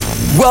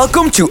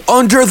Welcome to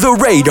Under the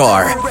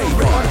Radar,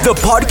 the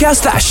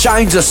podcast that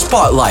shines a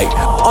spotlight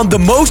on the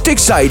most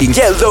exciting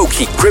yet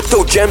low-key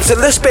crypto gems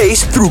in the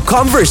space through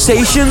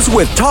conversations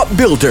with top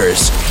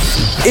builders,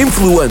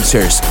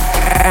 influencers,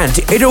 and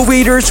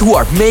innovators who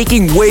are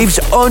making waves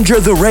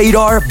under the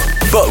radar,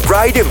 but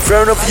right in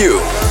front of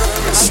you.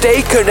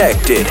 Stay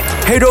connected.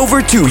 Head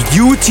over to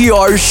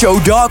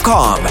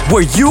utrshow.com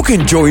where you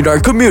can join our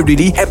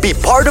community and be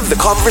part of the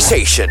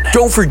conversation.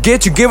 Don't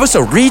forget to give us a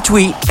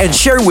retweet and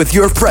share with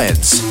your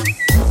friends.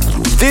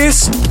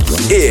 This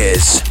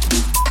is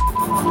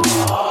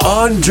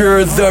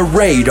Under the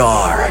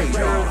Radar.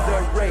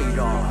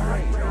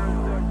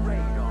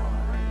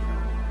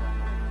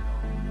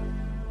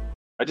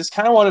 I just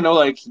kind of want to know,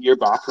 like, your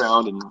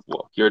background and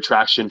your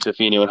attraction to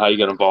Fino and how you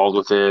got involved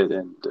with it,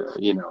 and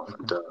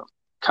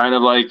kind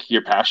of like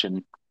your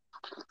passion.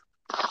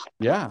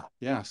 Yeah.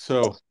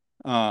 So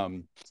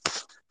I'll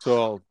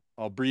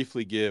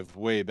briefly give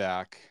way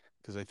back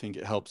because I think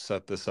it helps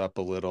set this up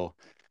a little.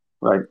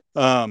 Right.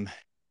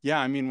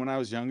 Yeah. I mean, when I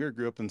was younger,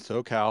 grew up in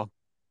SoCal,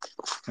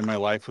 and my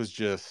life was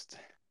just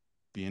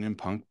being in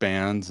punk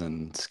bands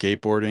and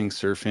skateboarding,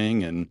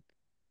 surfing, and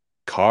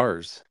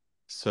cars.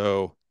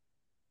 So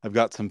I've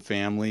got some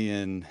family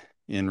in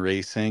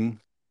racing,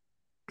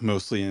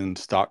 mostly in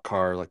stock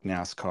car like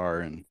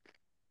NASCAR and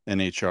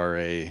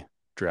NHRA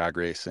drag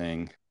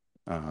racing,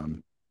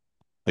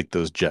 like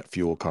those jet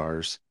fuel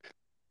cars.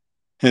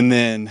 And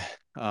then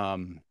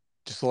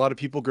just a lot of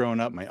people growing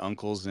up, my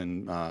uncles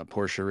in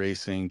Porsche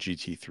racing,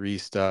 GT3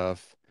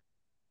 stuff.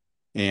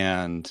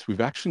 And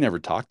we've actually never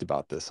talked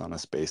about this on a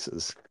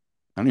Spaces.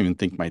 I don't even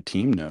think my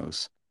team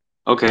knows.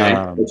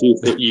 Okay.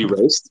 You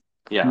raced?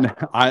 Yeah.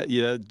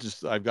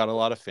 I've got a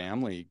lot of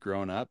family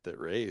growing up that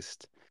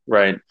raced.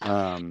 Right.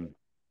 And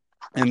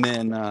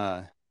then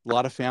a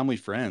lot of family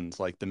friends,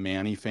 like the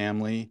Manny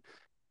family.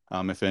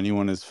 If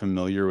anyone is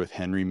familiar with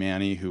Henry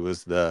Manny, who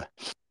was the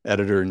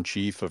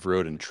editor-in-chief of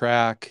Road and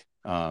Track,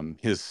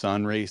 his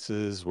son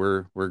races.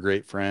 We're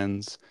great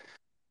friends.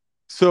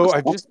 So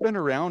I've just been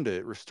around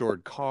it,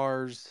 restored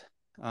cars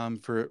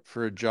for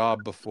a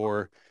job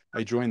before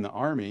I joined the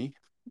Army.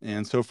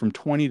 And so from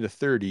 20 to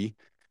 30,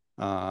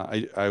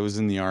 I was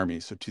in the Army,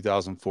 so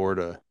 2004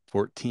 to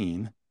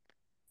 14.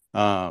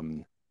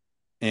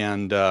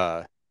 And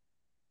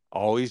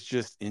always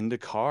just into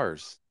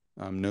cars.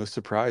 No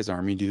surprise,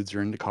 Army dudes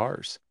are into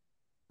cars.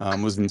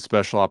 Was in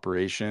special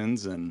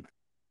operations, and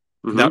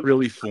that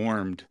really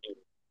formed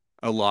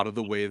a lot of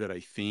the way that I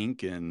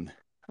think and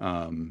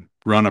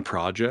run a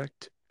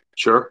project.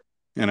 Sure.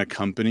 And a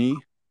company.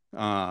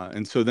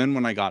 And so then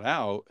when I got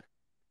out,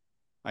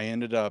 I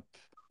ended up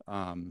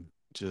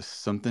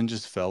something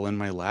just fell in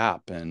my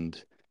lap,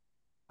 and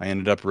I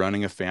ended up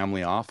running a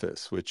family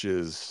office, which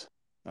is,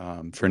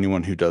 for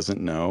anyone who doesn't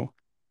know,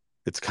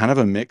 it's kind of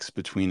a mix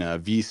between a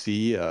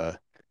VC, a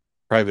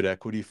private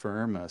equity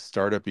firm, a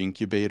startup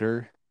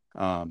incubator,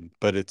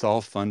 but it's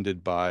all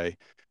funded by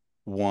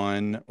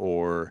one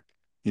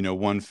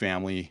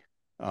family,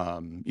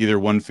 either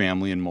one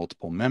family and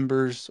multiple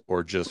members,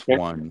 or just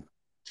one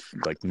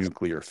like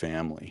nuclear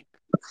family.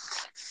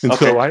 And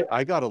so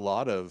I got a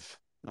lot of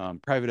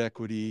private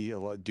equity,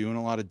 doing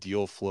a lot of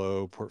deal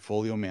flow,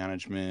 portfolio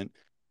management,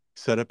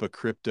 set up a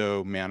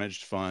crypto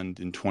managed fund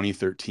in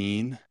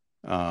 2013.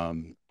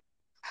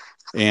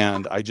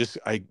 And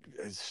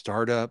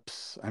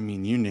startups, I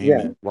mean, you name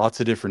it,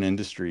 lots of different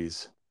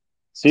industries.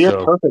 So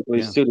you're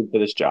perfectly suited for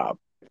this job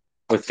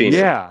with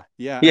Fino.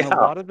 Yeah. And a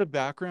lot of the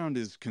background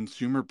is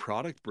consumer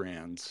product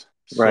brands.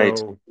 Right.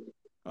 So,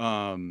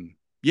 I mean,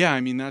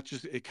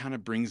 it kind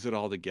of brings it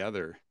all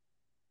together.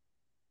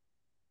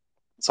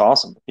 It's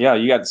awesome. Yeah,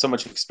 you got so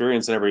much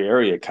experience in every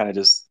area. It kind of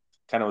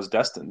was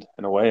destined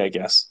in a way, I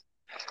guess.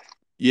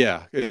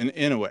 Yeah,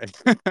 in a way.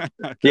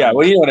 Yeah,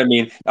 well, you know what I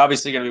mean.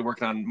 Obviously, you're going to be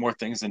working on more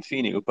things than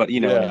Fino, but you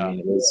know what I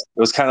mean. It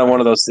was kind of one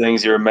of those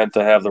things you were meant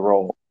to have the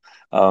role,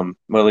 well,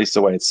 at least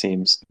the way it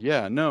seems.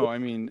 Yeah, no, I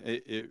mean,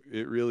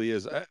 it really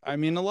is. I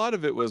mean, a lot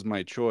of it was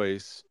my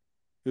choice.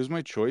 It was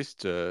my choice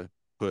to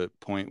put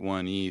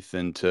 0.1 ETH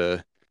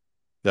into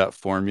that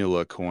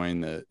formula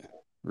coin that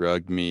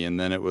rugged me, and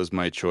then it was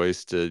my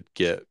choice to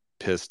get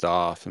pissed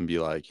off and be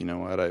like, you know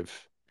what,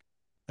 I've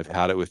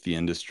had it with the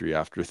industry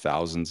after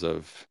thousands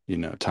of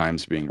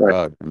times being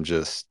rugged.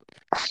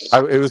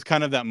 It was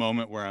kind of that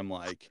moment where I'm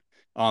like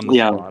on the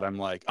spot. I'm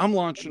like, I'm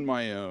launching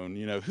my own.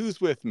 Who's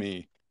with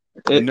me?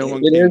 And no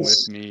one came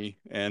with me,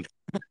 and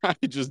I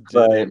just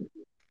did it.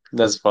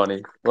 That's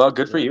funny. Well,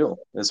 good for you.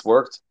 It's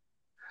worked.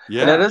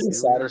 Yeah, and that is the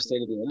sadder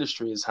state of the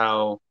industry, is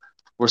how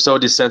we're so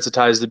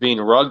desensitized to being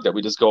rugged that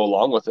we just go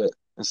along with it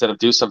instead of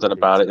do something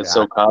about it. It's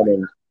so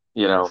common,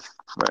 right?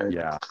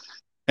 Yeah.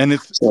 And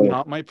it's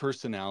not my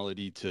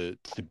personality to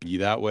be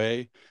that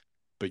way,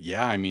 but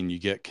yeah, I mean, you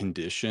get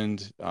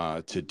conditioned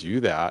to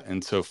do that.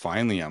 And so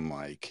finally I'm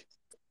like,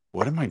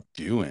 what am I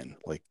doing?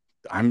 Like,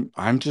 I'm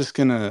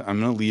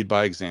gonna lead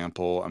by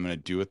example. I'm gonna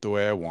do it the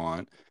way I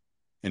want.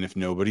 And if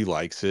nobody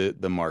likes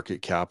it, the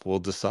market cap will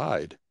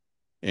decide.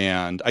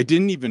 And I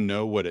didn't even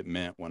know what it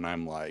meant when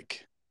I'm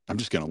like, I'm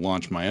just going to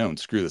launch my own.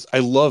 Screw this. I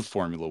love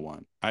Formula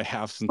One. I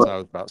have since I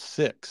was about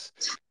 6.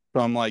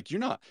 So I'm like, you're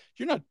not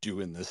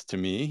doing this to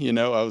me.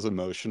 I was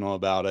emotional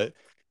about it.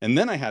 And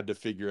then I had to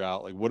figure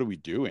out, like, what are we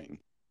doing?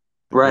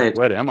 Like, Right.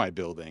 what am I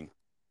building?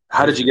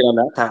 How What did is you it? get on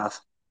that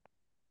path?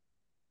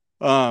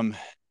 Um,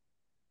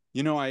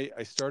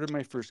 I started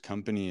my first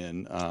company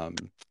in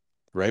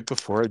right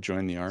before I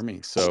joined the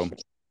army. So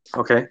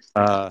Okay.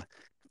 uh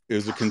it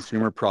was a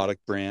consumer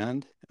product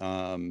brand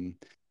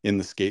in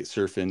the skate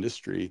surf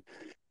industry.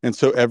 And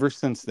so ever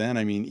since then,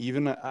 I mean,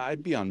 even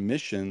I'd be on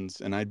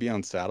missions and I'd be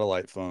on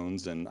satellite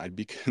phones and I'd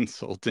be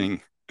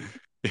consulting.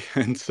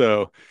 And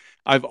so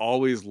I've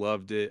always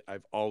loved it.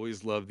 I've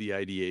always loved the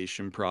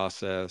ideation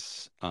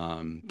process,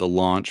 the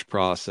launch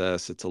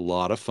process. It's a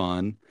lot of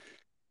fun.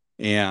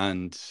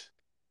 And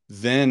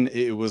then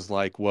it was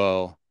like,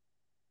 well,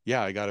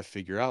 yeah, I got to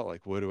figure out,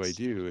 like, what do I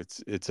do?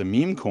 It's a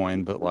meme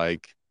coin, but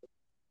like,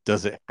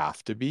 does it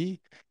have to be?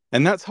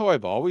 And that's how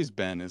I've always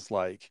been, is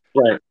like,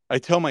 Right. I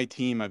tell my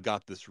team I've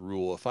got this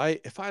rule. If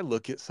I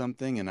look at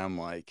something and I'm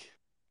like,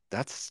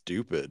 that's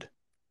stupid,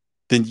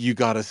 then you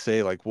got to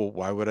say, like, well,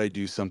 why would I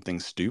do something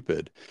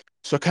stupid?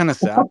 So I kind of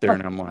sat there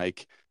and I'm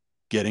like,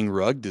 getting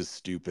rugged is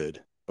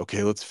stupid.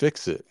 Okay, let's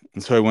fix it.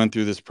 And so I went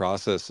through this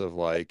process of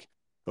like,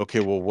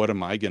 okay, well, what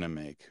am I going to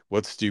make?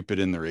 What's stupid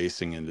in the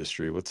racing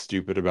industry? What's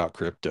stupid about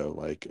crypto?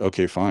 Like,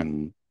 okay,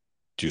 fine,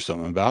 do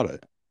something about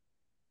it.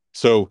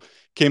 So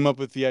came up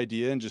with the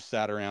idea and just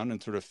sat around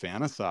and sort of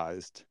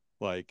fantasized.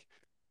 Like,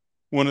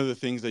 one of the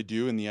things I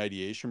do in the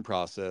ideation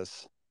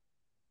process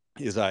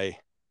is I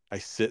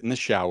sit in the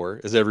shower.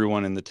 As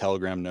everyone in the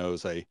Telegram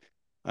knows,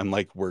 I'm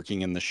like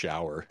working in the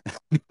shower.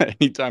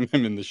 Anytime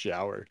I'm in the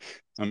shower,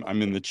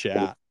 I'm in the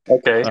chat.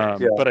 Okay.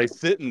 Yeah. But I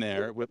sit in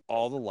there with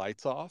all the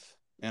lights off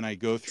and I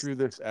go through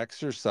this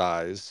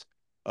exercise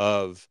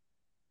of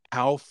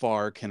how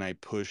far can I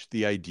push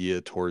the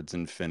idea towards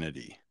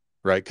infinity,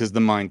 right? Because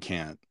the mind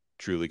can't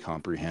truly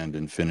comprehend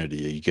infinity.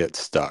 You get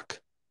stuck.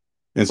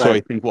 And so I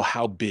Right. think, well,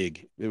 how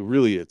big? It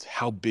really is,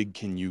 how big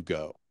can you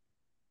go?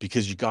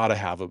 Because you got to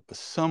have a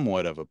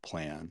somewhat of a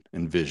plan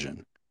and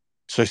vision.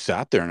 So I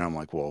sat there and I'm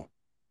like, well,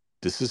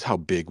 this is how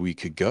big we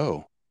could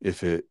go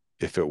if it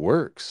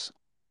works.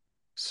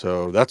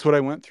 So that's what I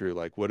went through.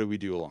 Like, what do we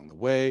do along the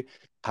way?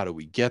 How do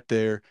we get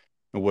there?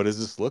 And what does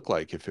this look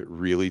like if it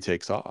really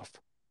takes off?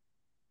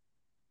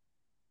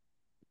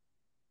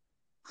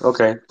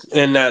 Okay.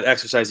 And that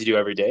exercise you do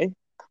every day?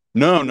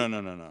 No, no,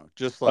 no, no, no.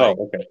 Just Oh, like,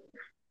 okay.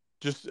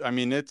 I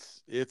mean,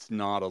 it's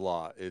not a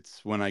lot.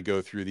 It's when I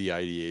go through the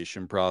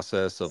ideation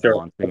process of Sure.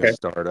 launching a Okay.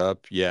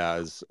 startup,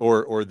 yeah,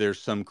 or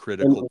there's some And,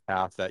 critical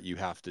path that you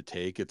have to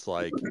take. It's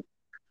like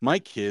my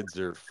kids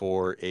are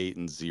 4, 8,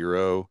 and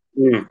 0.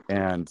 mm,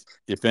 And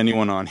if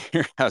anyone on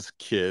here has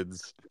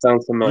kids,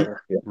 sounds you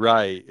familiar. Yeah.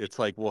 right, it's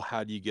like, well,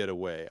 how do you get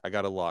away? I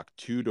got to lock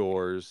 2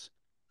 doors,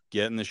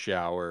 get in the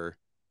shower,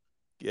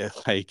 get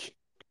like,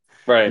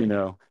 Right.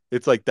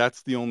 it's like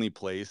that's the only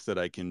place that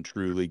I can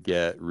truly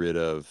get rid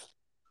of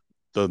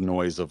the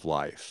noise of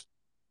life.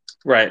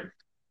 Right.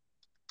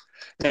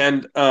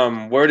 And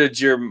where did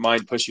your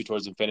mind push you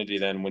towards infinity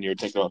then when you were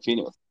thinking about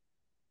Fino?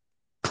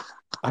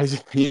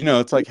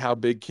 It's like, how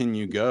big can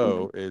you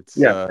go? It's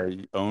Yeah.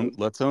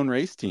 let's own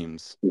race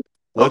teams.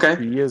 Let's Okay.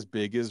 be as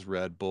big as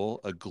Red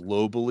Bull, a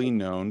globally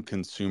known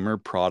consumer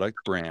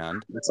product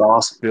brand, That's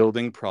awesome.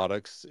 building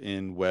products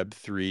in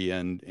Web3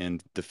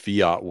 and the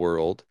fiat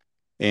world.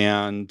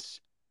 And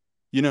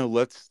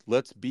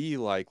let's be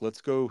like,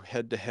 let's go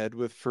head to head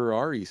with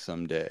Ferrari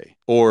someday,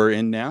 or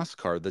in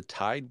NASCAR, the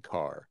Tide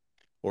car,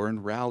 or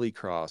in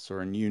Rallycross,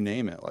 or in you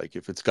name it. Like,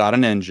 if it's got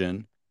an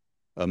engine,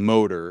 a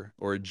motor,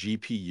 or a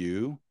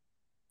GPU,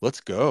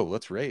 let's go.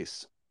 Let's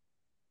race.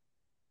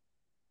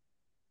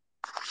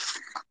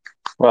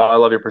 Well, I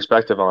love your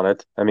perspective on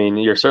it. I mean,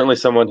 you're certainly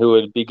someone who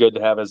would be good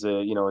to have as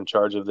in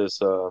charge of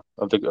this of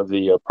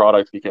the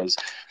product because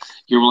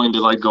you're willing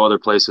to like go other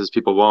places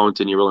people won't,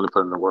 and you're willing to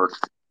put in the work.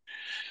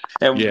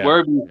 And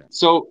Yeah. Yeah.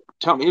 so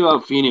tell me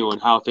about Finu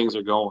and how things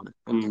are going,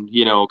 and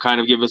kind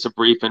of give us a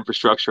brief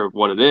infrastructure of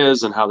what it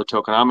is and how the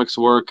tokenomics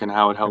work and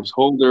how it helps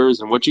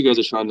holders and what you guys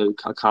are trying to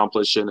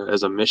accomplish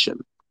as a mission.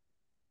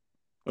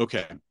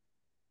 Okay.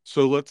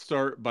 So let's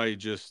start by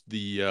just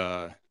the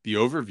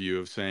overview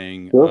of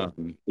saying, Sure.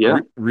 Yeah.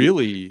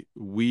 really,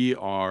 we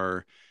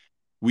are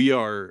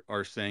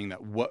saying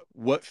that what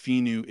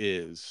FINU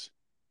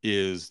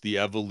is the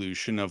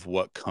evolution of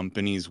what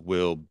companies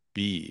will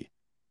be.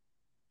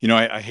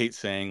 I hate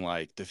saying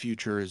like the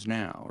future is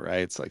now,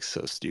 right? It's like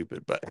so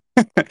stupid, but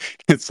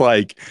it's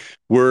like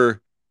we're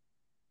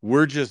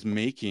we're just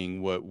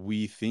making what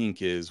we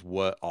think is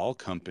what all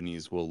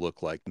companies will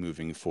look like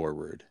moving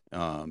forward.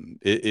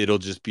 It'll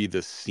just be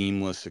the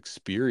seamless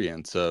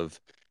experience of,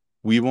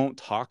 we won't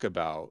talk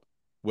about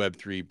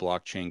Web3,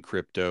 blockchain,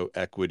 crypto,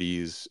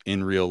 equities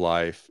in real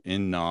life,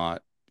 in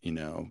not,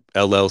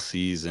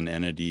 LLCs and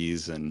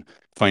entities and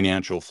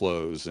financial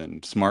flows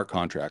and smart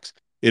contracts.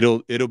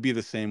 It'll be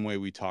the same way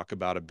we talk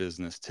about a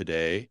business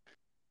today,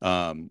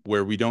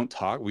 where we don't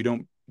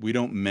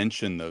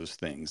mention those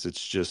things.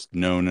 It's just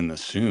known and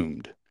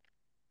assumed.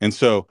 And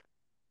so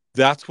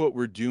that's what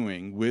we're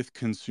doing with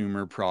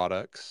consumer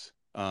products,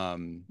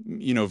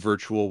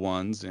 virtual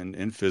ones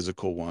and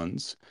physical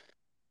ones.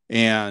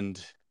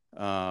 And,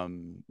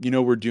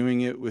 we're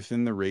doing it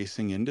within the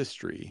racing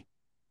industry.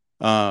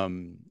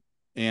 Um,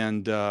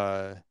 and,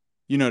 to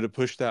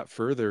push that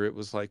further, it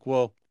was like,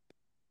 well,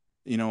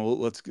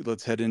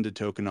 let's head into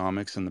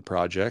tokenomics and the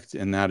project.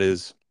 And that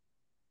is,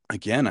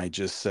 again, I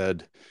just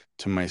said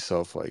to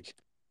myself, like,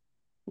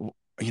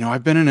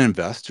 I've been an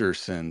investor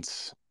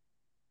since,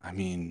 I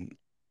mean,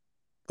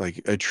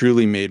 like I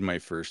truly made my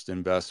first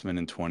investment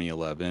in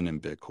 2011 in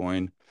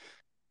Bitcoin,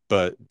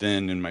 but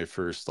then in my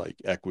first like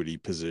equity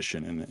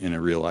position in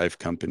a real life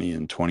company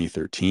in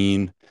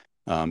 2013,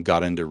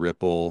 got into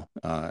Ripple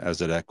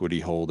as an equity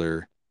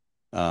holder.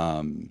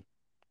 Um,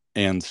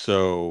 and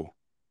so,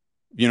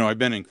 I've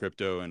been in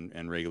crypto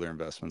and regular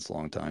investments a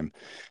long time.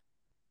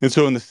 And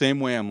so in the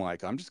same way, I'm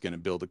like, I'm just going to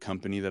build a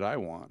company that I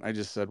want. I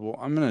just said, well,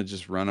 I'm going to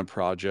just run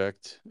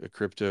a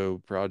crypto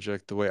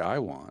project the way I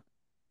want.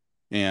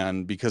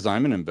 And because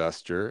I'm an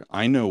investor,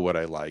 I know what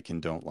I like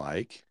and don't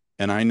like,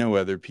 and I know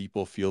other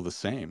people feel the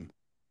same.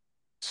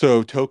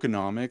 So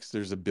tokenomics,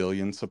 there's a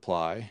billion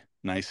supply,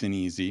 nice and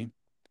easy.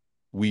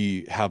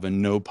 We have a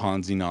no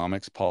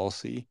Ponzi-nomics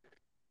policy.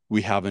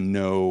 We have a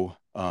no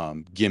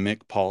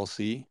gimmick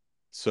policy.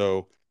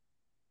 So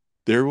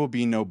there will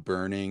be no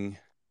burning.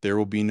 There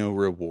will be no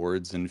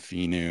rewards in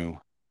FINU,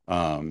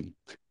 um,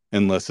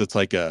 unless it's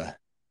like a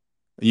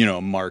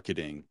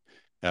marketing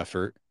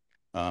effort.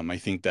 I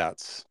think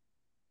that's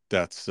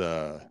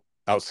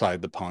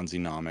outside the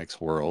Ponzi-nomics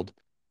world.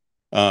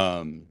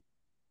 Um,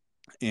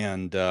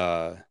 and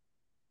we're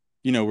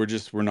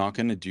not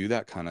going to do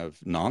that kind of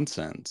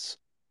nonsense.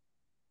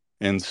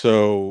 And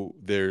so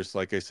there's,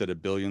 like I said, a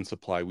billion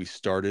supply. We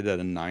started at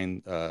a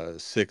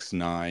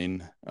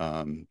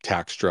 6-9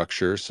 tax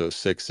structure, so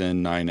 6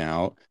 in, 9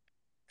 out.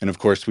 And of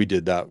course, we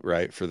did that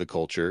right for the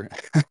culture.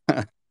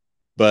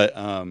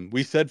 But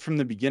we said from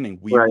the beginning,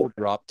 we Right. will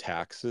drop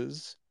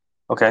taxes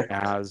Okay.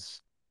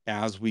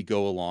 as we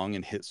go along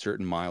and hit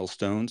certain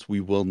milestones. We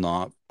will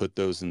not put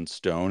those in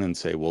stone and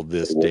say, well,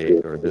 this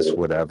date or this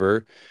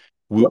whatever.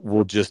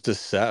 We'll just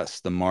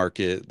assess the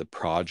market, the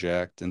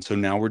project. And so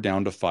now we're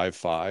down to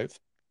 5.5,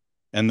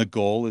 and the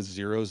goal is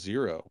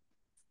 0.0.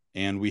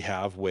 And we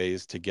have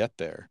ways to get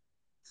there.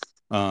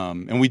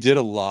 And we did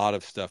a lot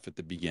of stuff at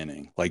the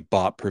beginning, like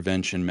bot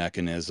prevention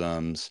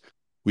mechanisms.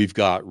 We've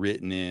got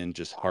written in,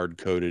 just hard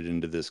coded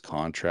into this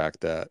contract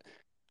that,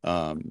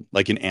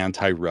 like an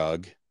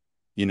anti-rug,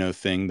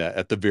 thing that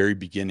at the very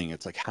beginning,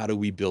 it's like, how do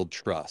we build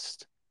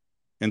trust?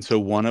 And so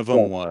one of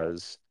them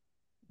was,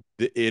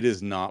 it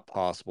is not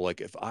possible.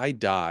 Like if I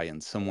die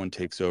and someone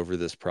takes over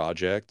this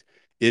project,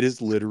 it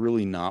is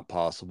literally not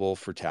possible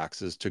for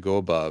taxes to go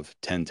above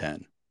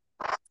 1010.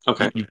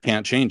 Okay. You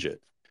can't change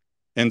it.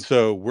 And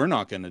so we're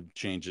not going to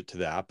change it to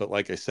that. But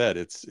like I said,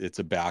 it's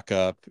a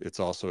backup. It's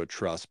also a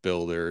trust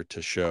builder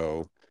to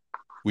show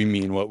we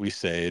mean what we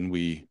say and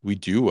we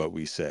do what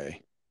we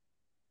say.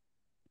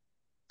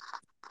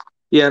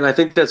 Yeah, and I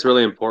think that's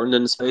really important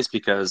in the space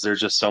because there's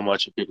just so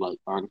much of people that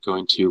aren't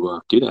going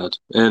to do that.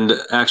 And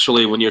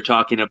actually, when you're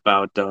talking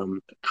about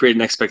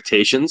creating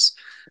expectations,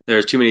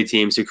 there's too many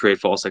teams who create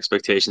false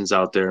expectations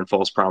out there and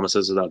false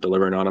promises without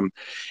delivering on them.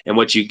 And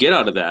what you get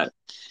out of that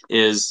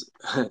is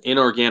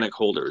inorganic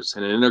holders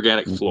and an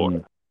inorganic floor.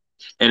 Mhm.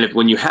 And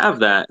when you have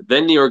that,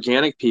 then the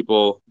organic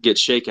people get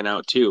shaken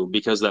out too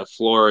because that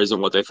floor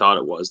isn't what they thought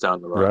it was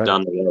Right.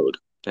 down the road.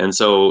 And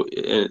so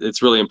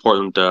it's really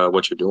important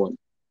what you're doing.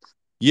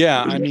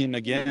 Yeah, I mean,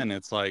 again,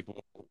 it's like,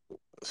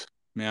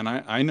 man,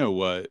 I know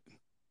what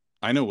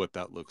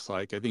that looks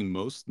like. I think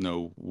most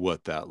know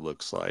what that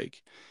looks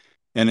like.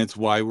 And it's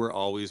why we're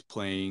always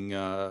playing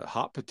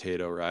hot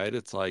potato, right?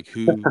 It's like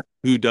who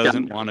Yeah.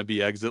 doesn't want to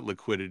be exit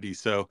liquidity?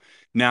 So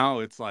now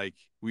it's like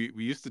we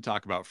used to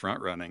talk about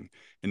front running,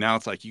 and now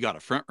it's like you got to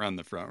front run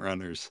the front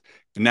runners.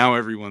 And now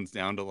everyone's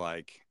down to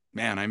like,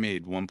 man, I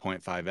made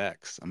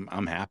 1.5x.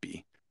 I'm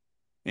happy.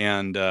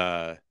 And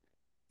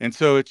and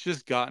so it's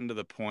just gotten to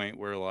the point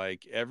where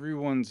like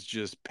everyone's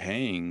just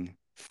paying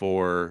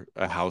for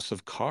a house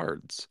of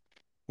cards,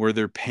 where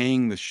they're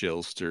paying the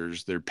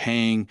shillsters, they're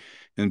paying.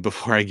 And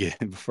before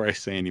I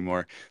say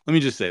anymore, let me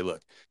just say,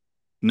 look,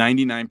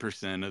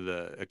 99% of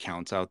the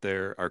accounts out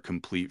there are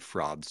complete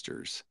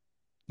fraudsters.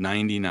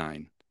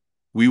 99.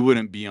 We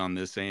wouldn't be on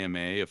this AMA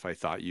if I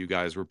thought you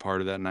guys were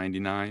part of that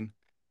 99,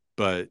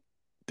 but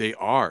they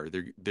are.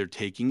 They're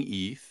taking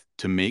ETH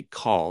to make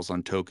calls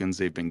on tokens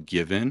they've been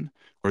given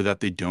or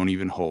that they don't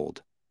even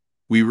hold.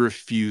 We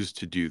refuse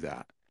to do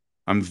that.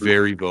 I'm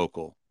very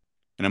vocal.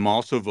 And I'm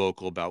also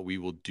vocal about we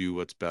will do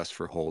what's best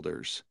for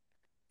holders.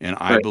 And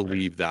I Right.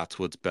 believe that's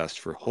what's best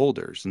for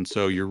holders. And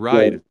so you're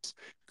right. Right. It's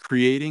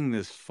creating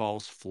this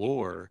false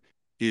floor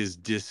is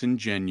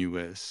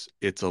disingenuous.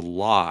 It's a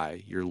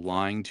lie. You're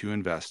lying to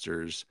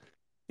investors.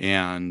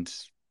 And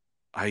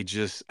I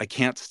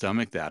can't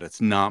stomach that.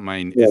 It's not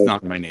my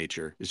Right.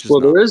 nature. It's just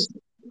Well, not. there is.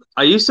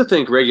 I used to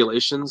think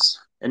regulations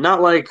and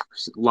not like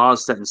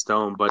laws set in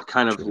stone, but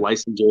kind of Sure.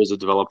 licensures of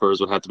developers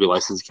would have to be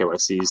licensed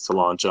KYCs to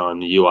launch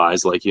on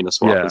UIs like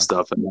Uniswap and Yeah.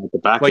 stuff, and like the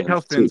back end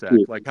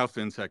too. Like how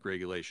fintech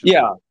regulations would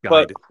Yeah,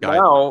 but guidelines.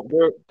 now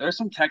there's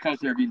some tech out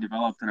there being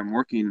developed, and I'm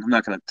working. I'm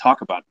not going to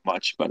talk about it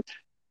much, but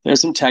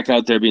there's some tech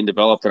out there being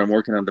developed that I'm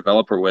working on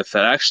developer with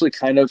that actually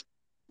kind of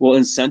will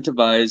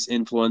incentivize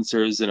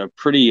influencers in a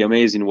pretty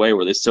amazing way,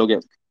 where they still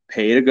get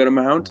paid a good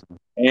amount,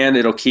 and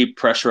it'll keep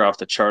pressure off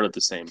the chart at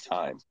the same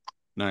time.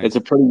 It's a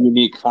Nice. pretty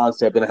unique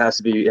concept, and it has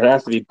to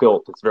be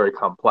built. It's very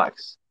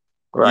complex,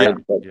 right?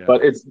 Yeah. But Yeah.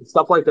 but it's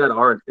stuff like that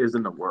aren't is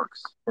in the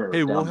works for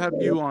Hey, we'll down the have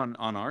road. you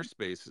on our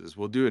spaces.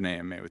 We'll do an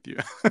AMA with you.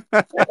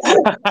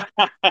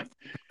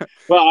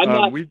 Well, I'm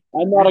Um, not. we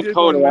I'm we not a did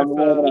one coder. I'm with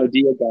more of an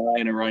idea guy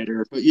and a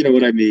writer. But you know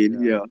what I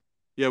mean? yeah. Yeah.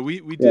 Yeah, we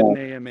did Yeah. an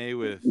AMA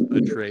with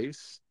a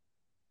Trace,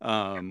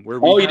 where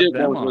we Oh, you had did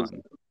them one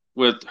on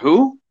with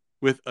who?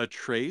 with a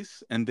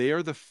Trace, and they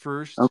are the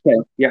first Okay.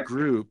 Yeah.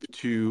 group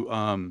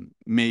to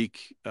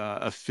make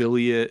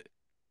affiliate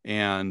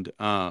and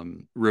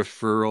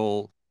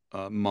referral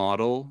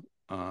model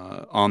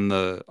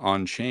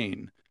on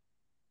chain.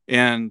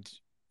 And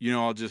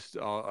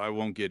I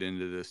won't get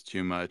into this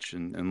too much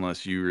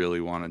unless you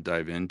really want to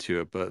dive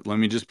into it. But let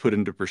me just put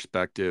into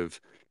perspective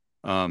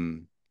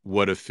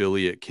what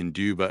affiliate can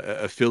do. But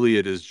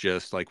affiliate is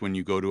just like when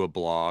you go to a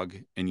blog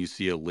and you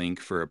see a link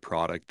for a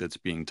product that's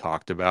being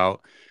talked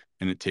about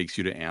and it takes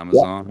you to Yeah.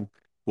 Amazon.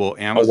 Well, Oh,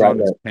 right. Amazon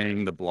is Right.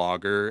 paying the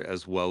blogger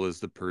as well as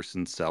the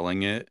person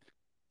selling it.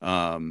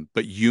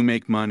 But you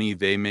make money,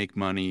 they make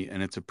money,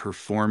 and it's a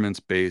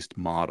performance-based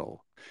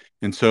model.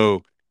 And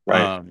so,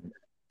 Right. um,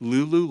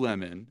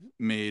 Lululemon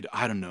made,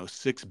 I don't know,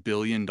 $6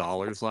 billion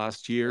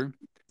last year.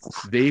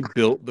 They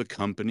built the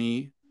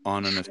company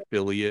on an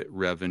affiliate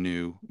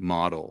revenue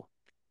model,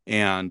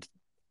 and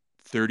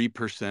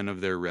 30% of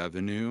their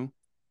revenue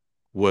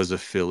was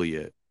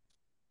affiliate.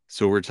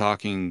 So we're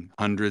talking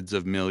hundreds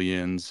of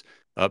millions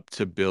up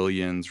to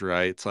billions,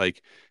 right? It's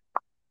like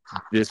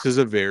this is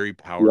a very Yeah.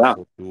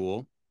 powerful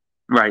tool.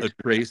 Right.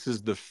 Trace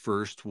is the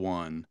first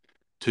one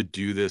to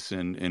do this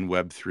in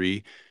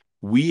Web3.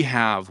 We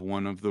have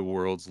one of the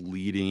world's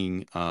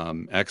leading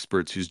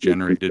experts who's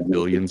generated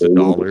billions of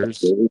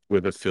dollars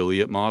with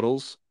affiliate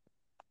models,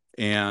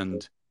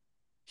 and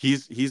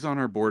he's on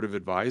our board of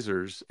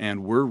advisors,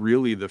 and we're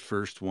really the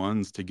first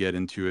ones to get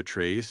into a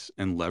Trace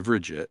and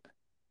leverage it.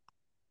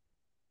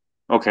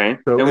 Okay.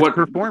 So And it's what?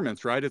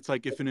 performance, right? It's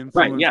like if an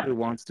Right. Yeah. influencer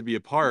wants to be a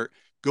part,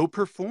 go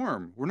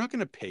perform. We're not going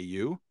to pay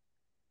you.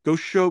 Go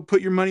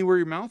put your money where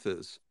your mouth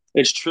is.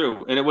 It's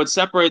true, and it would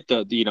separate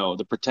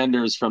the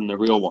pretenders from the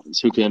real ones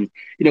who can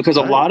because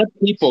a Right. lot of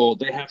people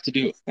they have to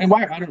do. And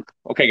why I don't.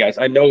 Okay, guys,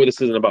 I know this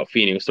isn't about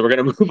FINU, so we're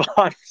gonna move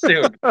on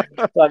soon.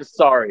 I'm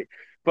sorry,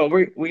 but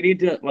we need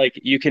to like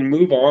you can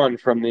move on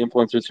from the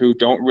influencers who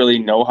don't really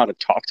know how to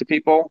talk to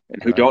people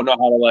and who Right. don't know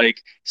how to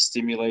like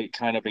stimulate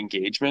kind of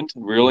engagement,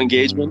 real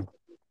engagement,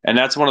 Mhm. and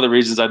that's one of the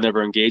reasons I've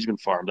never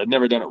engagement farmed. I've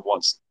never done it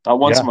once, not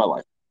once in Yeah. my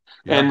life,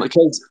 Yeah. and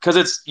because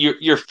it's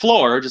your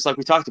floor, just like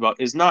we talked about,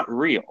 is not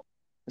real.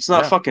 It's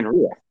not Yeah. fucking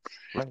real.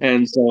 Right.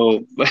 And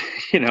so,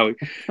 you know,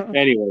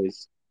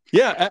 anyways,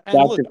 Yeah, and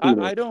back look, to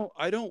Phoenix.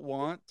 I don't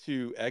want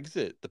to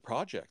exit the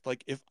project.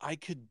 Like if I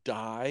could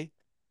die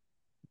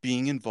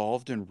being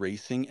involved in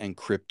racing and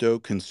crypto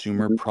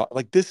consumer Mhm.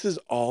 like this is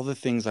all the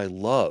things I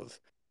love.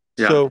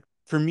 Yeah. So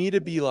for me to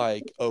be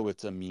like, oh,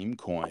 it's a meme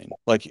coin,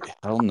 like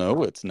hell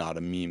no, it's not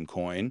a meme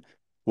coin.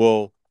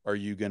 Well, are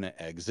you gonna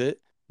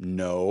exit?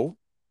 No.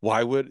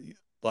 Why would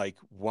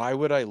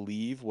I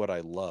leave what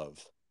I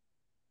love?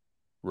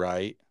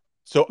 Right?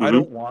 So I Hmm.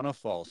 don't want a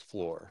false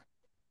floor.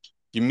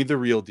 Give me the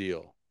real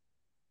deal.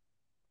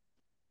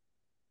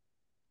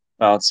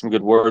 That's some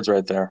good words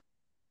right there.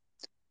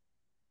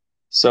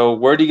 So,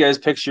 where do you guys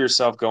picture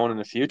yourself going in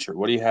the future?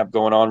 What do you have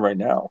going on right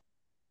now?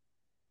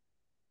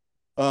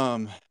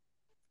 Um,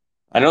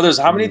 I know there's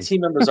how many mm,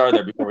 team members are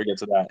there before we get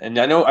to that? And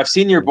I know I've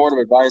seen your board of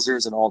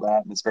advisors and all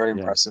that, and it's very yeah.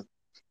 impressive.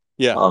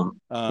 Yeah.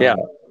 Yeah.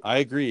 I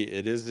agree.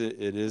 It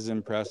is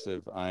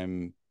impressive.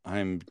 I'm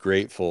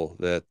grateful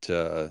that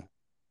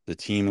the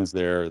team is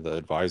there, the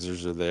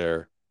advisors are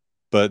there.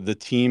 But the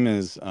team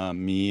is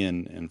me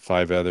and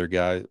five other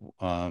guys.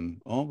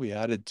 Oh, we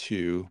added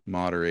two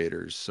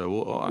moderators,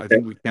 so I Okay.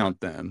 think we count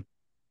them.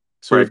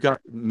 So Right. we've got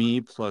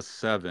me plus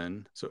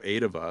seven, so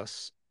eight of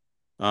us.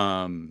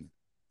 Um,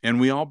 and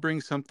we all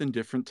bring something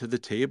different to the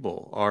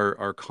table.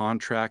 Our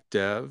contract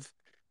dev,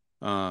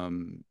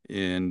 and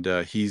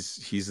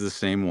he's the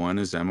same one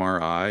as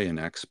MRI and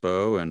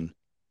Expo,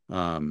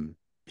 and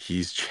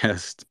he's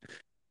just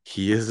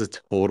he is a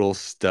total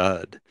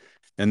stud.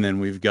 And then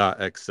we've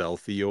got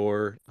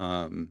Excelsior.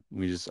 I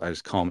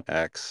just call him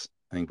X.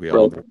 I think we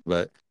all Right. do.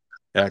 But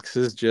X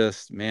is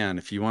just, man,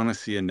 if you want to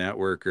see a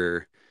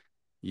networker,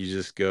 you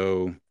just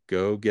go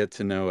get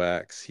to know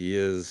X. He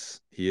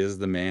is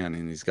the man,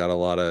 and he's got a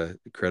lot of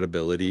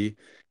credibility.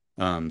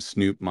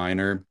 Snoop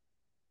Minor,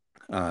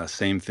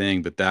 same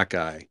thing, but that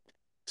guy,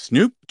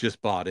 Snoop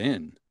just bought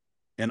in,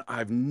 and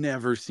I've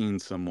never seen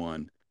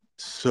someone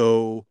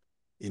so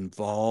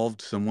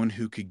involved, someone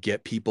who could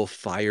get people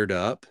fired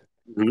up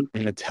Mhm.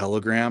 in a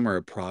telegram or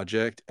a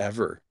project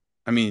ever.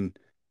 I mean,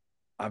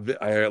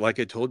 like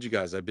I told you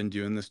guys, I've been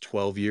doing this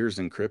 12 years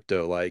in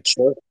crypto. Like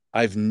Sure.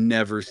 I've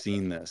never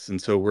seen this.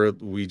 And so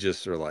we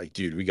just are like,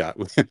 dude, we got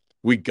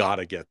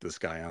to get this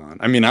guy on.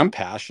 I mean, I'm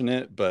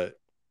passionate, but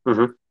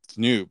Mhm.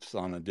 Snoop's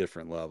on a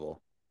different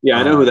level. Yeah,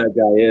 I know who Um, that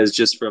guy is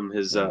just from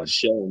his yeah.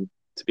 show.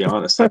 To be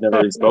honest, I've never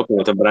even spoken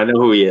with him, but I know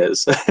who he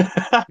is.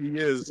 He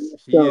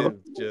So,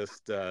 is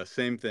just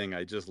same thing.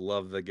 I just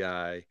love the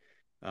guy.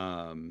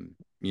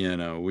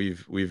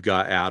 We've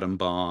got Adam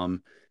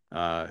Baum,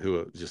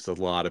 who just a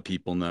lot of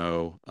people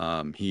know.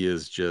 He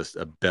is just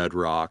a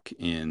bedrock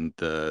in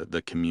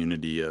the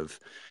community of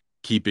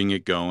keeping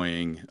it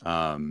going.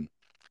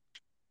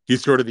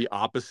 He's sort of the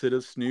opposite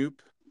of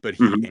Snoop, but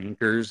mhm.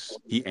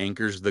 he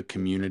anchors the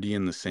community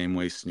in the same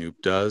way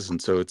Snoop does, and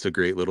so it's a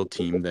great little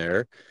team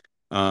there.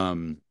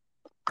 Um,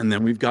 and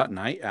then we've got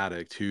Night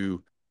Addict,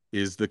 who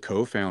is the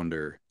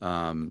co-founder.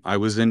 I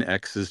was in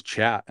X's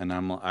chat, and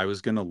I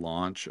was going to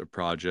launch a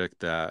project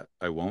that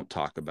I won't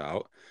talk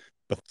about,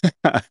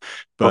 but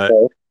but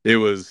Okay. it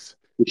was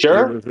You it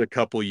sure? was a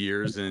couple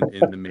years in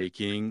the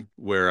making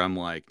where I'm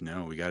like,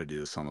 no, we got to do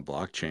this on the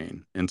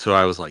blockchain. And so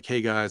I was like,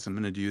 hey guys, I'm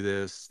going to do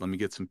this. Let me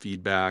get some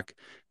feedback.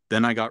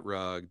 Then I got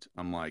rugged.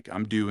 I'm like,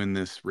 I'm doing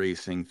this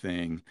racing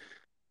thing.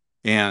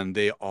 And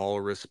they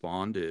all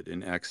responded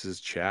in X's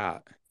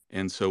chat.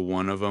 And so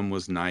one of them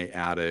was Night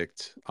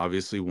Addict.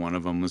 Obviously, one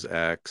of them was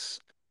X.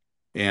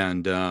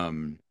 And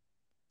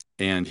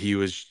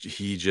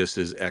he just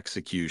is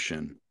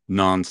execution,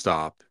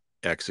 nonstop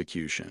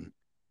execution.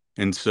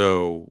 And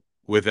so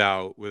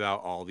without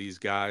all these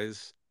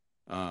guys,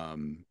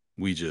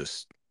 we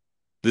just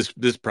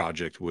this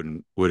project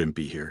wouldn't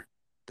be here.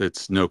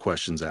 That's no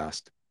questions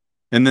asked.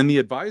 And then the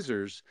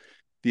advisors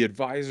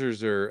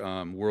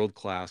are world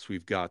class.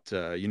 We've got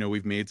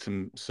we've made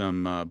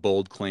some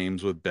bold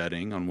claims with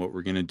betting on what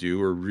we're going to do.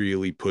 We're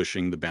really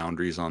pushing the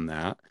boundaries on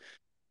that.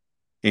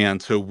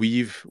 And so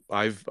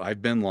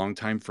I've been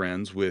longtime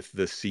friends with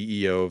the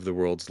CEO of the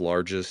world's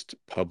largest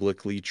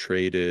publicly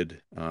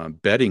traded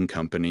betting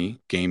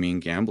company, gaming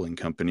gambling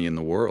company in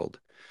the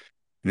world.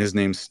 And his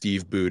name's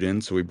Steve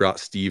Budin. So we brought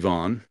Steve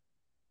on.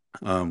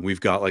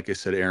 We've got, like I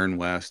said, Aaron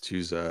West,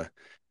 who's the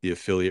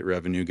affiliate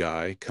revenue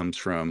guy, comes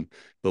from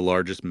the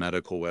largest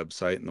medical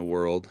website in the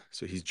world.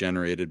 So he's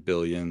generated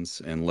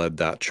billions and led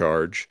that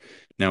charge.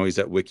 Now he's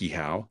at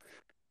WikiHow.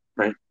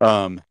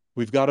 Right.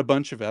 We've got a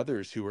bunch of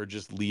others who are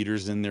just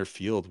leaders in their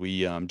field.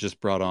 We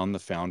just brought on the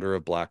founder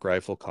of Black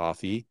Rifle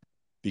Coffee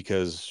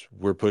because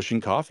we're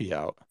pushing coffee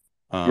out.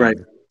 Right.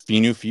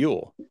 FINU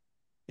Fuel.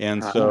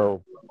 And Uh,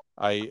 so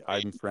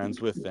I'm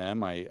friends with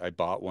them. I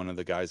bought one of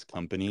the guys'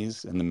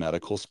 companies in the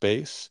medical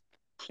space.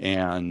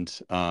 And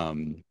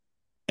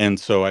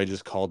so I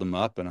just called him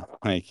up and I'm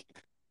like,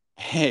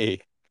 hey,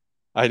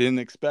 I didn't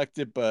expect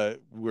it,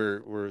 but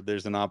we're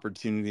there's an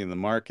opportunity in the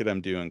market.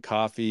 I'm doing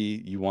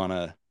coffee. You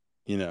wanna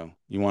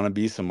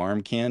be some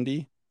arm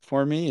candy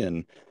for me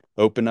and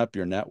open up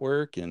your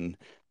network. And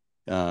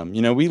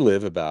we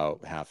live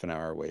about half an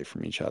hour away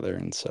from each other.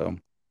 And so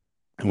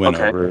I went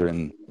okay. over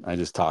and I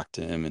just talked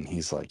to him and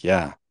he's like,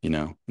 yeah,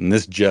 and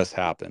this just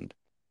happened.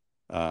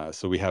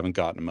 So we haven't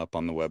gotten them up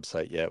on the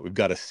website yet. We've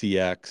got a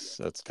CX,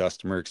 that's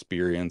customer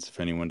experience, if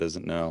anyone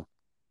doesn't know.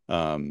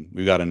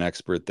 We've got an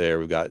expert there.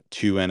 We've got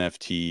two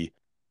NFT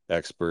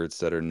experts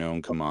that are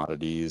known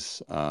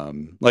commodities.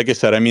 Like I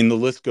said, I mean, the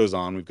list goes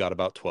on. We've got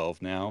about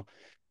 12 now.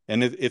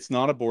 And it's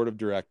not a board of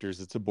directors,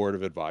 it's a board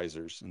of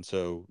advisors. And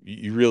so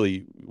you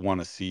really want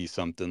to see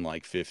something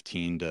like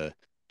 15 to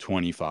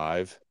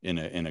 25 in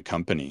a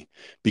company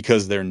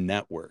because they're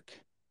network.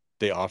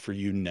 They offer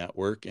you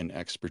network and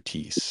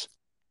expertise.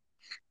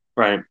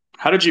 Right.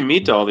 How did you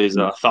meet all these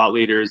thought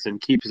leaders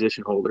and key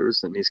position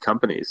holders in these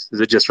companies?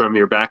 Is it just from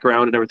your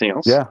background and everything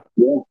else? Yeah.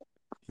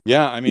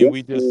 Yeah, I mean,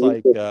 we just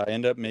like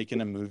end up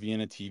making a movie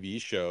and a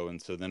TV show,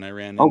 and so then I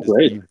ran Oh, into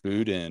great. Steve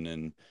Budin,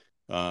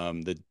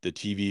 and the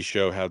TV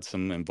show had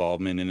some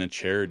involvement in a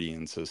charity,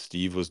 and so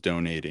Steve was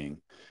donating.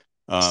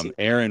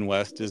 Aaron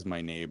West is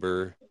my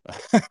neighbor,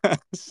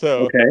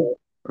 so Okay.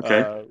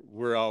 Okay.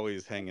 we're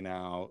always hanging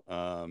out.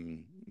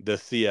 The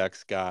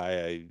CX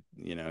guy,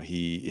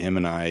 him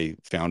and I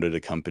founded a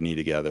company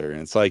together,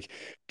 and it's like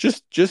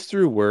just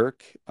through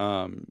work.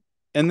 And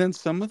then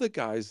some of the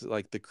guys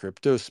like the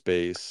crypto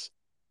space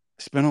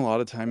spent a lot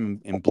of time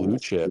in blue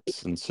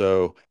chips, and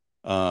so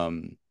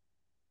um,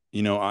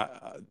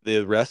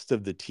 the rest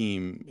of the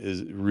team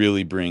is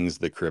really brings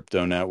the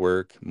crypto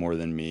network more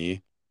than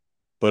me,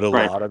 but a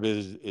Right. lot of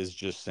it is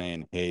just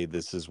saying, hey,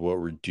 this is what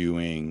we're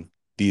doing.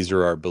 These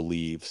are our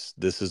beliefs.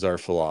 This is our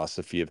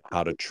philosophy of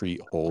how to treat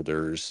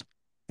holders.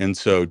 And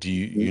so do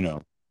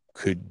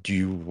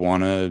you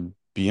want to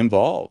be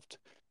involved?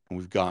 And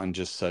we've gotten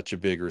just such a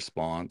big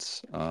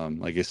response.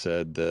 Like I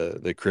said,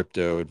 the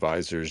crypto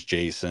advisors,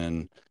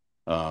 Jason,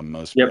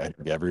 Yep. I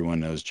think everyone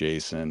knows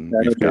Jason.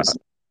 I know We've got,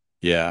 Jason.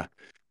 yeah.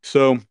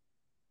 So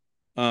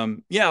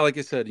Yeah, like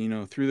I said,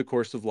 through the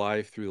course of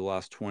life, through the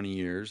last 20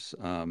 years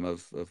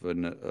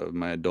of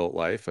my adult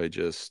life, I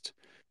just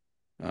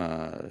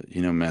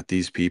met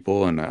these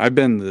people, and I've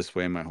been this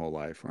way my whole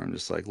life, where I'm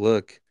just like,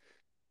 look,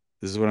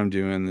 this is what I'm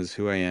doing, this is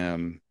who I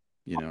am.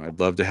 I'd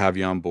love to have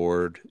you on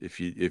board. If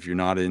you're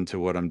not into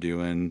what I'm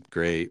doing,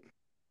 great,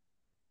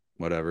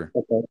 whatever.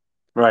 Okay.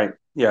 Right.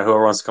 Yeah.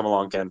 Whoever wants to come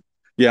along can.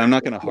 Yeah, I'm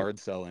not going to hard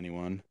sell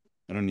anyone.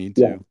 I don't need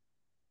Yeah. to.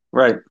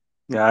 Right.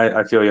 Yeah.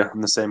 I feel you.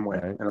 I'm the same way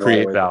Right? in a lot of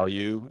Create ways.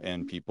 value,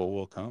 and people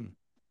will come.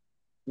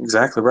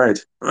 Exactly right.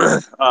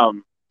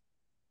 um,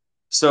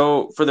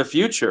 so for the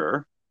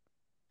future,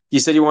 you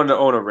said you wanted to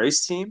own a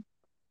race team.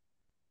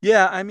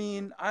 Yeah, I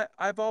mean,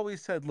 I've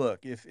always said,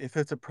 look, if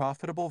it's a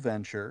profitable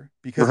venture,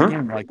 because Hmm.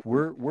 again, like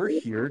we're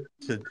here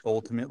to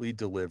ultimately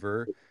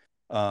deliver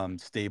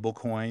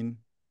stablecoin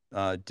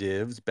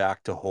divs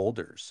back to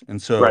holders. And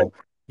Right. so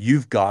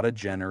you've got to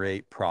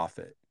generate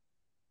profit.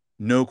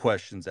 No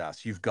questions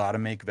asked. You've got to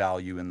make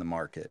value in the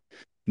market.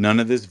 None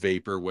of this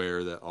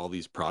vaporware that all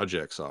these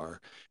projects are.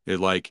 It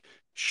like,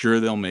 sure,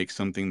 they'll make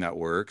something that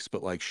works,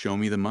 but like, show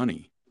me the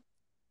money.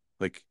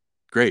 Like,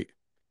 great.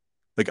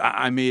 Like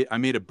I made a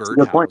That's a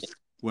good point. birdhouse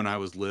when I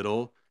was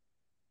little,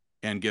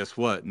 and guess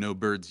what? No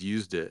birds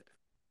used it,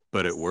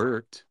 but it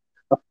worked.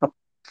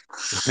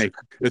 Like,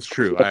 it's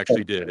true. I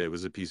actually did. It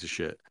was a piece of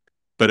shit,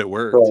 but it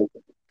worked. Right.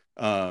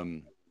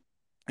 Um,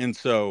 and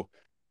so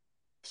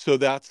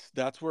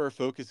that's where our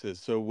focus is.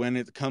 So when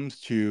it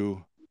comes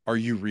to, are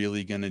you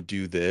really going to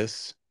do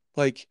this?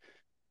 Like,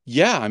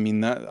 yeah, I mean,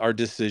 that our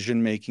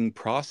decision making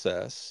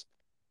process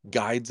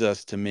guides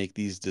us to make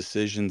these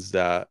decisions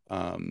that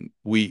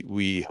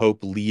we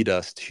hope lead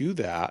us to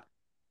that.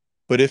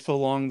 But if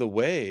along the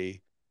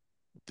way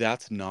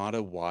that's not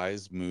a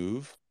wise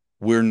move,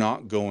 we're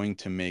not going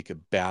to make a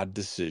bad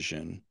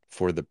decision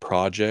for the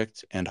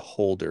project and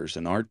holders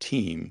in our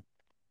team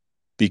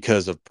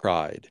because of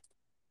pride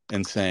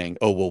and saying,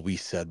 "Oh, well, we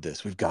said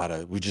this. We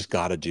just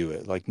gotta do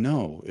it." Like,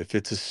 no, if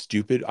it's a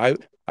stupid, I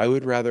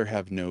would rather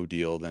have no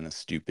deal than a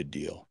stupid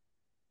deal.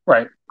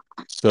 Right.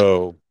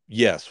 So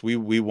yes,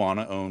 we want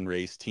to own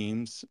race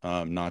teams,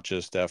 not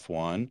just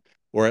F1,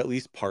 or at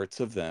least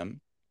parts of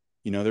them.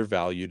 They're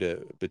valued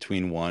at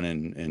between one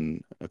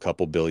and a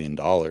couple $1 billion.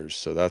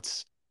 So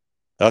that's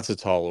a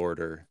tall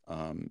order.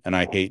 And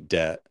I hate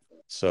debt.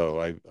 So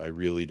I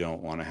really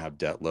don't want to have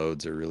debt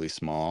loads are really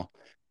small.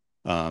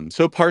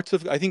 So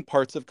I think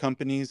parts of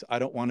companies, I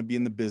don't want to be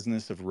in the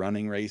business of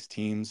running race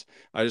teams.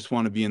 I just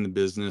want to be in the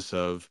business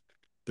of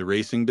the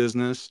racing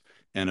business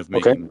and of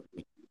Okay. making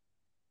money.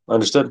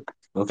 Understood.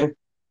 Okay.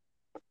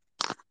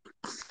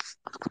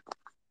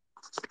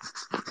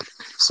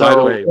 By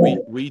the So, way,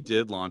 we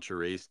did launch a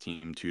race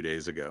team 2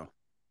 days ago.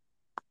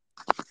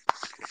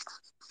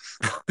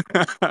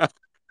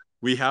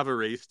 We have a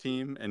race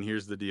team, and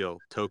here's the deal: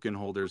 token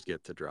holders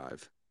get to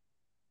drive.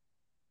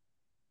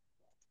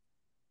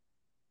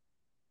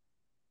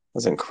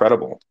 that's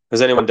incredible.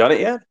 Has anyone done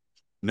it yet?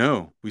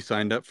 No, we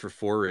signed up for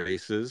 4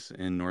 races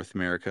in North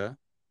America.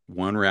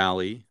 One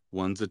rally,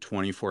 one's a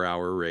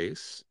 24-hour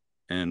race,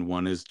 and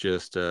one is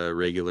just a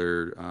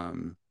regular,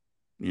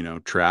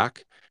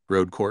 track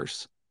road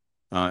course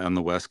on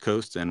the West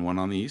Coast, and one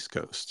on the East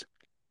Coast.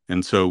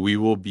 And so we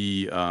will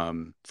be,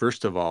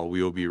 first of all,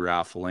 we will be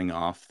raffling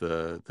off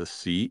the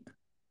seat.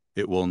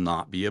 It will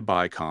not be a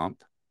buy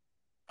comp.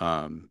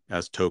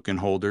 As token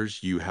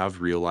holders, you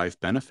have real life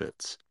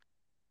benefits.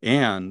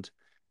 And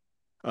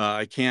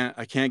I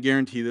can't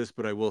guarantee this,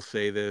 but I will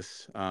say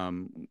this.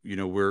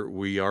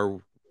 We are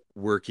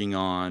working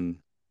on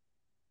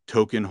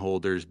token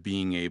holders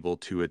being able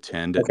to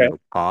attend at Okay. no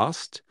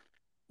cost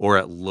or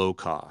at low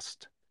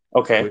cost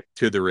Okay.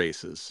 to the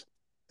races.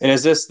 And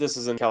this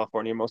is in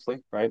California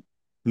mostly, right?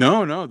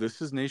 No, no,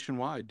 this is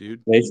nationwide,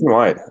 dude.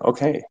 Nationwide.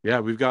 Okay. Yeah,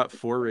 we've got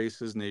 4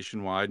 races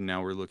nationwide, and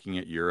now we're looking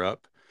at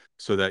Europe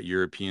so that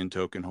European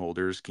token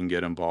holders can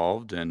get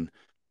involved.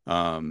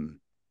 Um,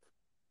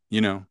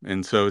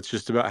 and so it's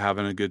just about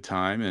having a good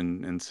time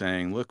and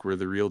saying, look, we're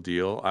the real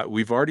deal.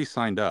 We've already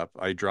signed up.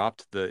 I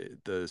dropped the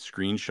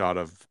screenshot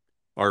of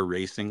our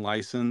racing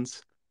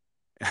license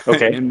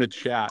Okay. in the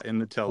chat in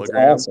the That's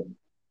Telegram. awesome.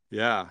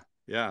 Yeah,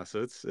 yeah.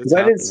 So it's Because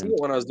I didn't see happening.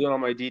 it when I was doing all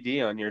my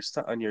DD on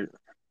on your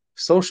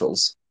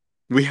socials.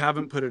 We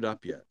haven't put it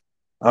up yet.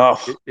 Oh,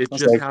 It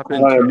that's just like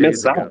happened I 2 days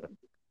missed ago. that.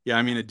 Yeah,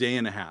 I mean a day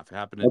and a half. It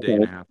happened a day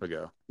and Okay. a half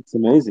ago. It's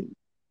amazing.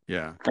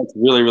 Yeah, That's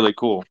really, really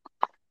cool.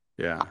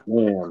 yeah.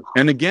 Man.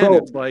 And again, So,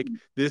 it's like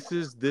this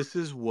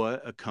is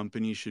what a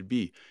company should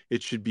be.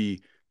 It should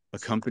be a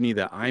company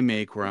that I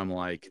make where I'm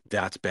like,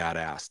 that's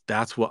badass.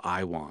 That's what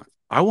I want.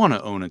 I want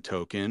to own a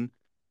token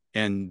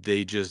and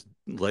they just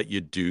let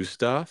you do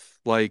stuff.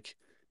 Like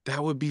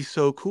that would be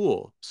so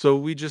cool. So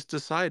we just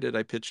decided,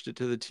 I pitched it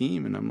to the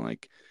team and I'm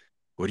like,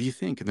 what do you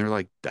think? And they're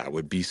like, that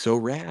would be so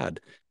rad.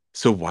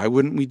 So why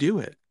wouldn't we do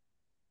it?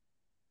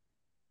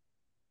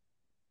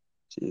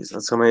 geez,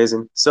 that's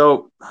amazing.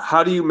 So,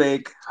 how do you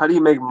make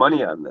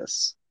money on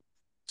this?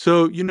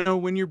 So,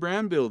 when you're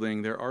brand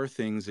building, there are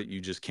things that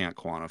you just can't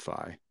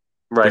quantify.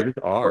 There Right. just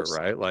Of are, course.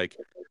 right?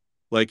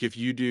 Like if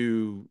you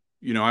do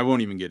I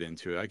won't even get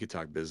into it. I could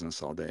talk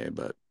business all day,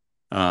 but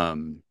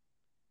um,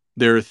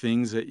 there are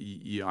things that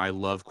I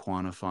love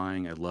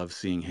quantifying. I love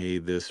seeing, hey,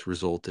 this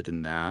resulted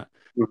in that.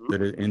 Hmm.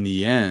 But in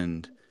the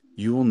end,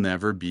 you will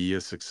never be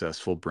a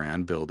successful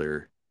brand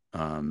builder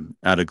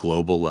at a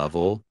global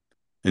level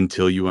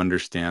until you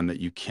understand that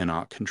you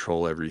cannot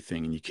control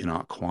everything and you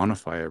cannot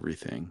quantify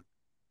everything.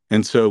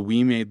 And so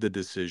we made the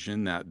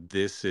decision that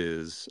this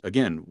is,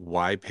 again,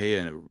 why pay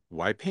an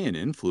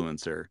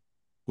influencer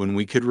when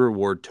we could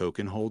reward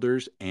token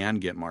holders and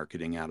get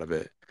marketing out of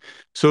it?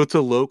 So it's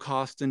a low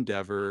cost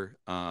endeavor.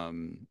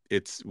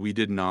 We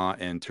did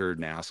not enter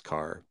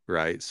NASCAR,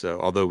 right? So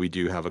although we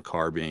do have a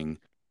car being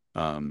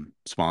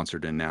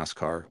sponsored in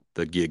NASCAR,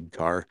 the gig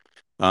car.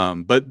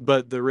 But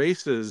the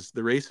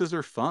races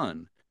are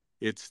fun.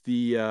 It's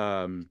the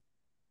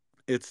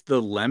it's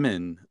the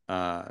Lemon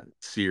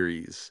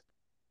series.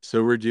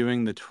 So we're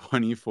doing the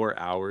 24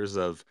 hours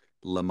of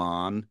Le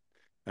Mans,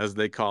 as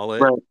they call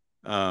it. Right.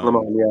 Um,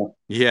 Lemon, yeah.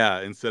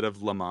 yeah, instead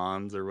of Le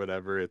Mans or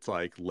whatever, it's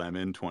like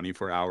Lemon,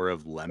 24 hour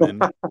of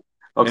lemon. And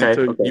Okay.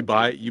 so Okay. you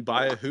buy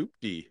a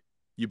hoopty.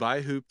 You buy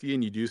a hoopty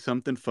and you do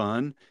something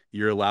fun.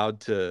 You're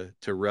allowed to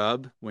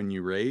rub when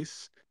you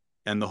race.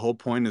 And the whole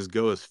point is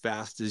go as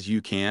fast as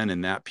you can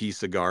in that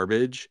piece of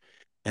garbage.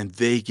 And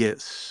they get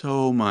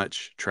so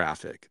much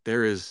traffic.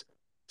 There is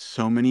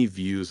so many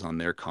views on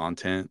their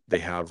content. They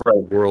have Right.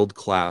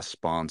 world-class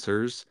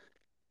sponsors,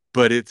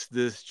 but it's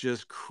this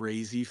just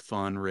crazy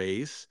fun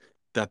race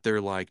that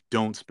they're like,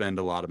 don't spend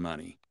a lot of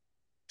money.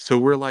 So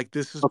we're like,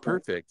 this is Okay.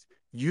 perfect.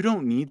 You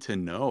don't need to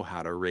know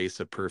how to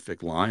race a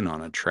perfect line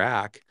on a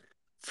track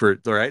for,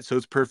 all right. So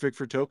it's perfect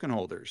for token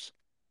holders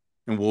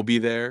and we'll be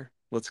there.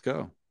 Let's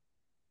go.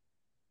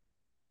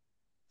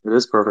 It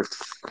is perfect.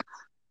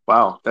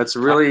 Wow, that's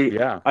really.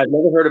 Yeah. I've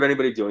never heard of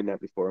anybody doing that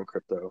before in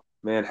crypto.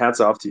 Man, hats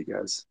off to you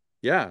guys.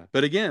 Yeah.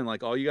 But again,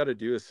 like all you got to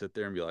do is sit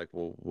there and be like,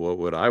 well, what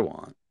would I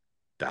want?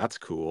 That's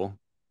cool.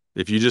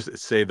 If you just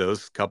say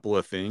those couple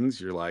of things,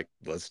 you're like,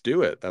 let's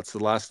do it. That's the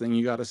last thing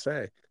you got to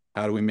say.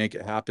 How do we make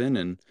it happen?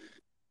 And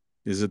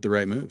is it the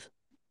right move?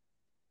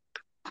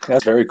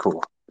 That's very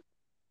cool.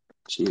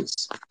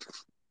 Jeez.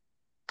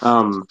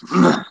 Um,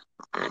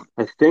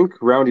 I think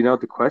rounding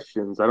out the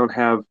questions, I don't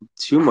have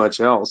too much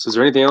else. Is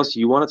there anything else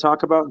you want to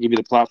talk about? Give you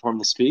the platform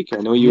to speak. I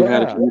know you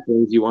had a Yeah. few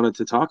things you wanted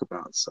to talk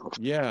about. So.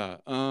 Yeah.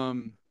 I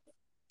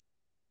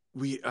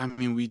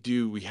mean,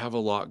 we have a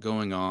lot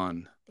going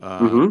on.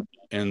 Hmm.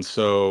 And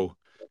so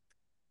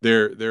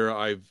there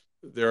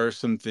are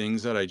some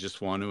things that I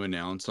just want to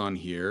announce on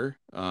here,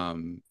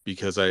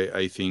 because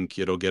I think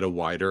it'll get a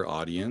wider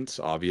audience.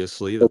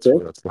 Obviously, Okay.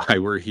 that's why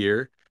we're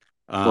here.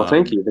 Well,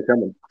 thank Um, you for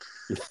coming.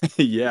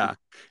 yeah,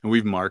 and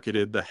we've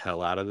marketed the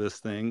hell out of this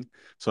thing,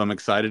 so I'm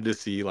excited to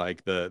see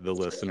like the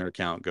listener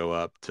count go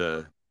up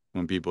to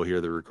when people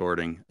hear the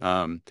recording.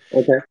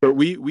 Okay. But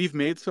we've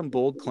made some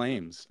bold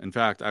claims. In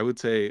fact, I would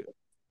say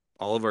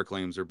all of our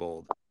claims are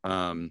bold.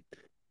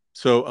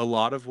 So a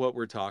lot of what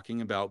we're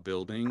talking about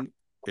building,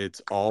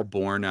 it's all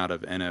born out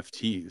of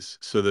NFTs.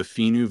 So the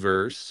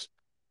Finuverse,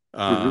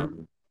 Hmm.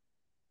 um,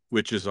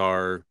 which is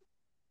our,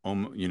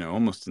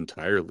 almost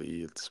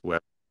entirely it's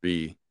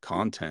Web3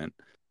 content.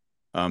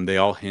 They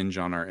all hinge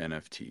on our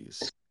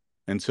NFTs,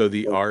 and so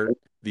the art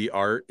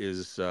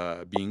is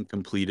being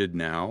completed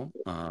now.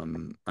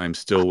 I'm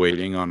still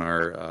waiting on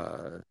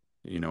our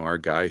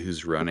guy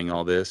who's running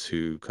all this,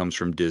 who comes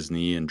from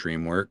Disney and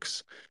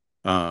DreamWorks.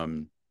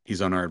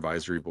 He's on our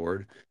advisory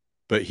board,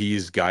 but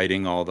he's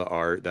guiding all the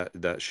art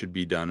that should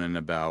be done in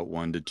about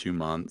 1 to 2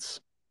 months.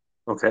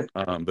 Okay.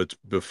 But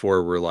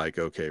before we're like,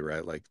 okay,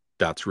 right, like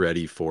that's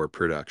ready for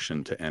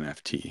production to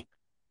NFT.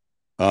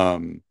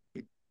 Um,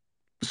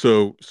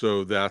 so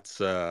that's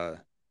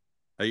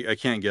I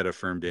can't get a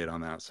firm date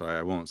on that, so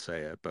I won't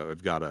say it, but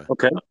we've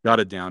Okay. got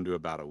it down to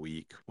about a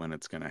week when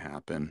it's going to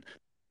happen.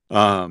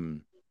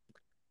 Um,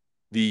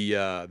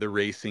 the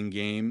racing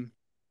game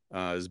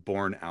is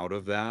born out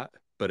of that,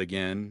 but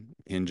again,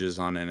 hinges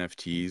on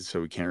NFTs,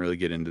 so we can't really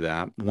get into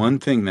that. One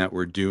thing that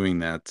we're doing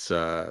that's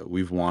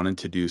we've wanted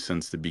to do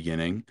since the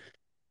beginning,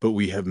 but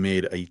we have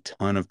made a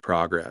ton of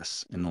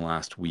progress in the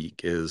last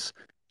week is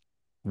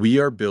we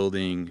are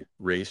building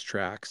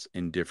racetracks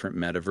in different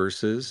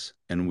metaverses,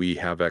 and we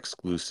have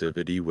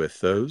exclusivity with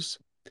those.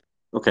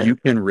 Okay. You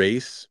can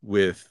race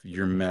with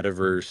your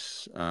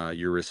metaverse,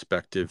 your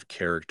respective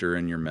character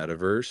in your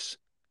metaverse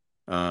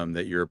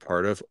that you're a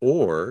part of,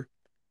 or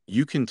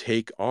you can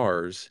take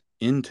ours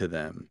into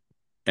them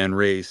and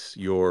race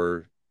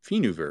your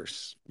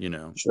Finuverse,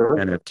 Sure.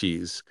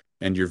 NFTs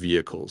and your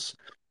vehicles.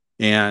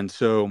 And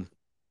so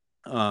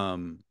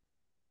um,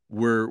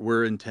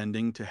 we're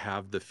intending to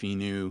have the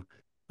FINU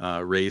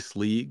race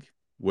league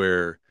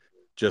where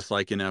just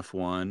like in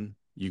F1,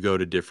 you go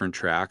to different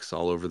tracks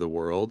all over the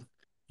world.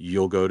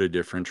 You'll go to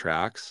different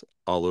tracks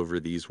all over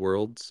these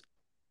worlds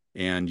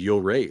and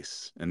you'll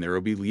race and there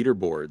will be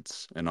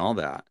leaderboards and all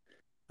that.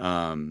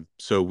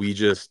 So we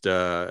just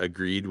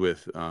agreed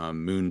with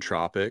Moon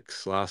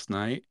Tropics last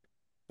night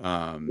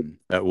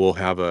that we'll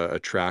have a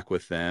track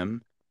with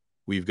them.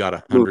 We've got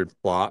Move. 100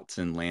 plots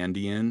in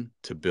Landian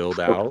to build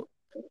Okay. out.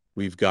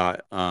 We've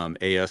got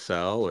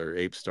ASL or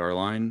Ape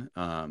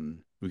Starline.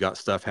 We got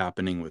stuff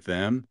happening with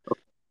them,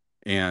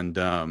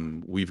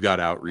 and we've got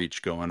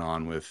outreach going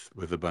on with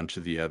a bunch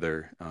of the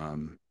other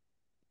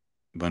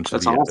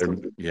That's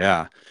awesome.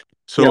 yeah.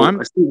 Yeah, So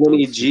I see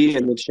Winnie super G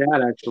in the stoked.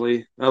 chat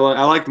actually. I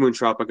like Moon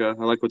Tropica.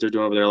 I like what they're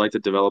doing over there. I like the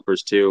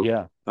developers too.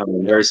 Yeah,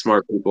 Very yeah.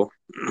 smart people.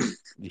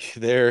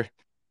 They're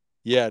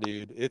Yeah,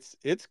 dude.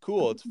 It's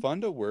cool. It's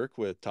fun to work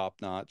with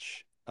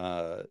top-notch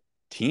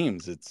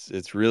teams.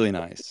 It's really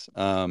nice.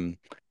 And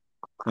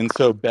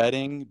so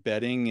betting,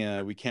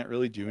 we can't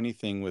really do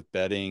anything with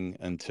betting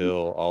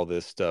until all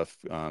this stuff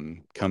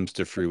comes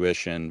to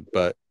fruition.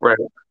 But Right.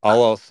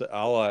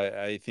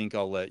 I think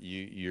I'll let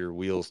your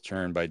wheels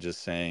turn by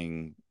just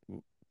saying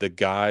the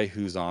guy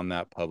who's on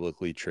that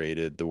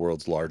the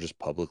world's largest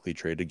publicly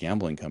traded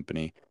gambling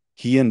company,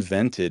 he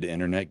invented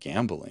internet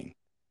gambling.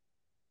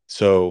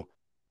 So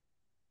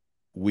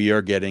we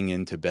are getting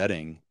into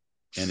betting,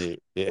 and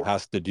it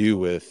has to do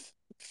with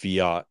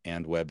fiat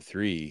and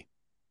Web3,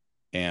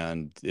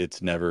 and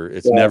it's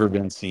Yeah. never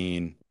been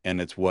seen,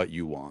 and it's what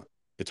you want.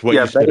 It's what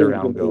Yeah, you sit betting is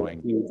around going to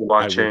going, be huge in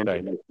I wish blockchain.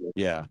 I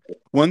yeah.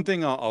 One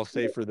thing I'll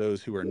say for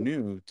those who are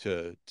new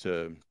to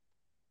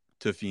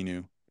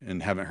FINU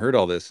and haven't heard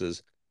all this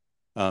is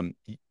um,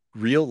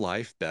 real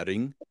life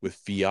betting with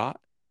fiat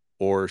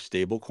or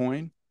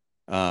stablecoin.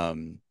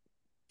 Um,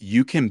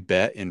 you can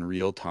bet in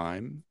real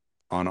time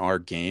on our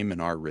game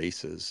and our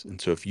races. And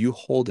so if you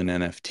hold an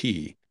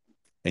NFT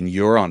and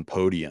you're on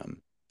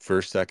podium,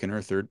 first, second,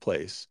 or third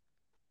place,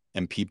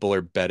 and people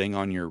are betting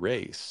on your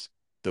race,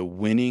 the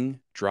winning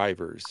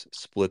drivers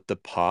split the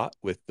pot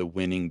with the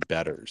winning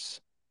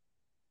betters.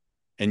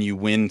 And you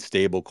win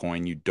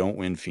stablecoin, you don't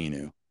win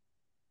FINU.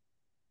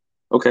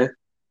 Okay,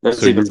 that's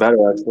So even you're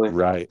better actually.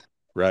 right,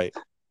 right.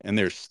 And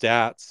there's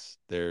stats,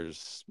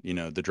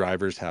 the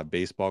drivers have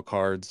baseball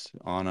cards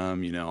on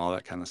them, all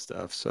that kind of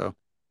stuff. So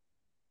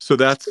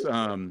that's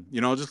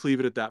I'll just leave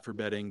it at that for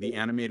betting. The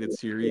animated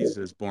series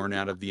is born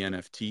out of the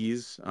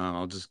NFTs.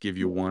 I'll just give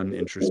you one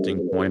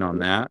interesting point on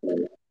that,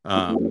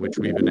 which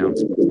we've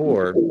announced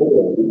before,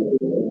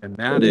 and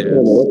that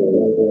is,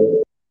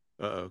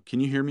 can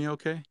you hear me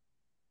okay?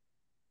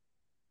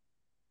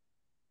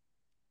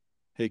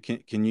 Hey,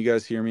 can you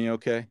guys hear me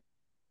okay?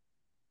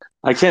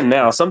 I can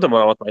now. Something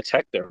went on with my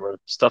tech there where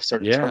stuff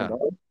started turning Yeah,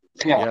 on.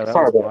 Yeah, yeah, that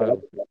sorry was about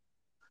wild. that.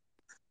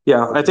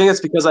 Yeah, I Okay. think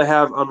it's because I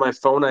have on my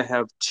phone I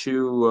have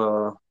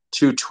two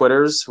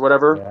Twitters,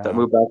 whatever, that Yeah.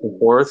 move back and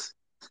forth.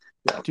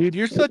 Yeah. Dude,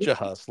 you're such a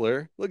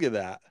hustler. Look at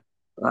that.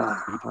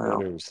 Two Well,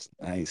 Twitters.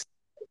 Nice.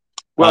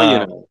 well, Um, you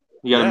got to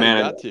yeah, you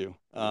manage got it. to.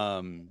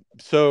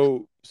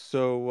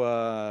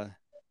 So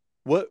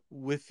what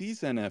with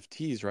these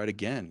NFTs, right?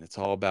 Again, it's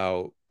all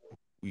about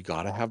we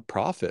got to have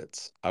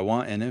profits. I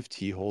want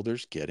NFT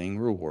holders getting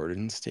rewarded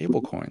in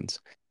stable coins.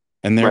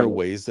 And there Right. are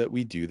ways that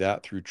we do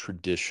that through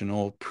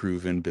traditional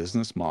proven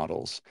business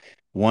models.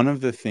 One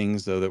of the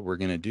things, though, that we're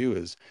going to do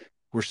is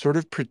we're sort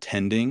of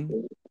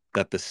pretending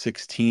that the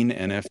 16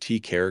 NFT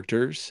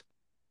characters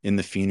in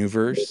the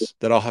Finuverse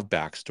that all have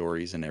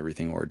backstories and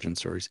everything, origin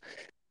stories,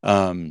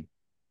 um,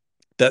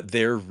 that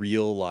they're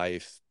real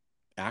life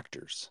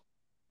actors.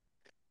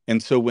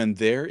 And so when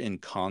they're in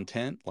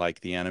content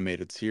like the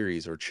animated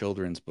series or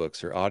children's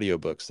books or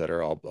audiobooks that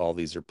are all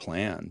these are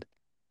planned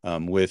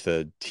with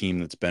a team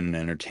that's been in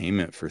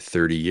entertainment for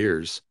 30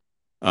 years,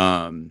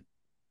 um,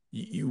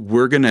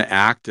 we're going to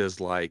act as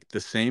like the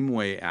same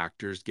way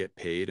actors get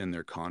paid and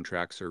their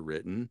contracts are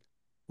written.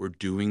 We're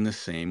doing the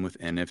same with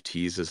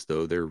NFTs as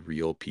though they're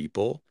real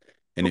people.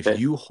 And if Okay.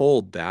 you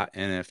hold that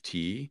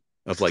NFT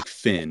of like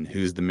Finn,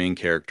 who's the main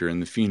character in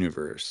the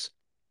Finiverse,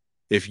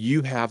 if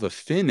you have a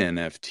Fin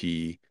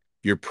NFT,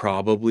 you're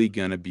probably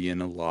going to be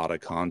in a lot of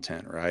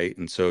content, right?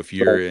 And so if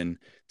you're Right. in,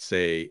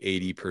 say,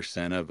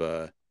 80% of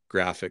a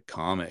graphic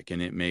comic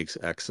and it makes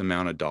X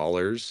amount of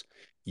dollars,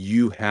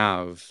 you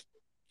have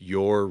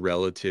your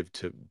relative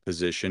to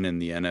position in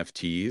the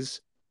NFTs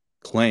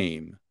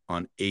claim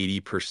on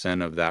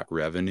 80% of that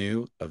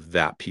revenue of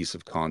that piece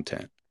of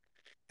content.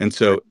 And Right.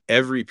 so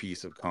every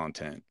piece of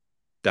content,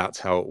 that's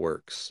how it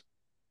works,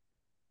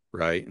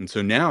 right? And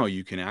so now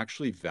you can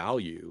actually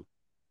value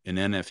an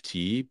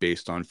NFT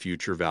based on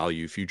future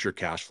value, future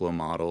cash flow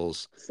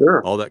models,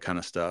 Sure. all that kind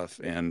of stuff,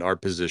 and our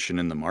position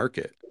in the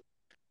market.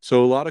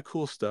 So a lot of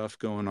cool stuff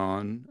going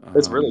on,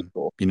 That's really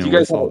cool. Do you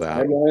guys with have all a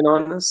that. timeline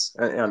on this,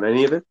 on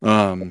any of it?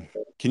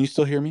 Can you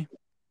still hear me?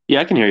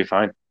 Yeah, I can hear you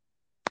fine.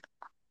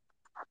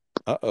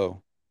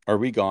 Uh-oh. Are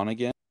we gone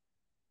again?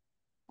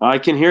 I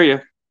can hear you.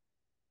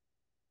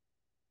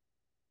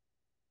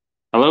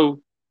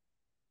 Hello?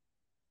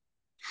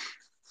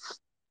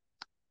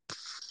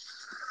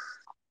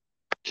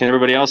 Can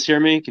everybody else hear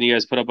me? Can you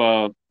guys put up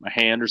a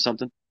hand or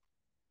something?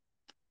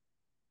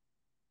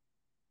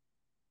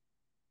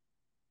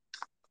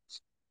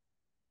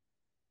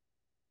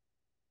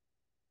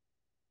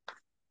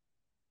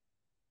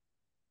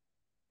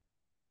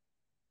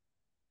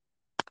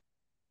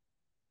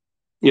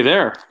 You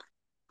there?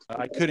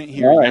 I couldn't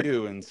hear All right.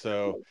 you, and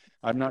so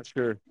I'm not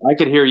sure. I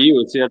could hear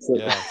you. See, that's it.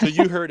 Yeah. So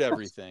you heard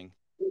everything.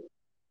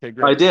 Okay, I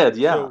great. did,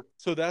 yeah.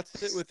 So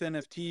that's it with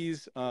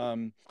NFTs.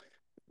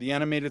 The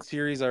animated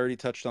series, I already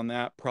touched on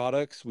that.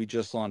 Products, we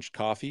just launched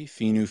coffee,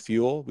 Finu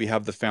Fuel. We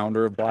have the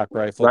founder of Black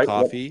Rifle Right.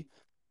 Yep. Coffee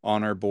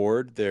on our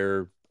board.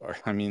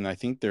 I mean, I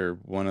think they're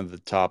one of the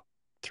top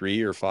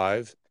 3 or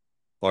 5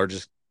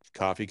 largest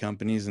coffee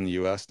companies in the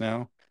US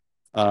now.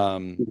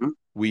 Um, Mhm.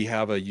 we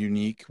have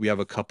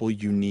a couple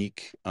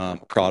unique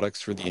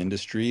products for the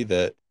industry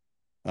that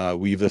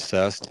we've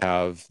assessed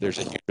there's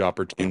a huge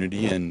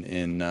opportunity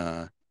in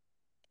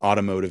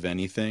automotive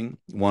anything.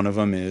 One of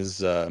them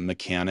is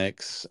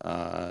mechanics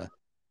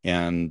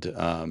and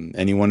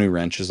anyone who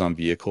wrenches on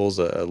vehicles,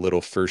 a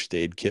little first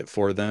aid kit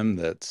for them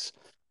that's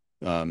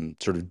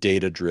sort of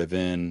data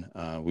driven.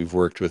 We've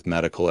worked with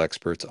medical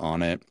experts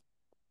on it,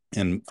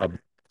 and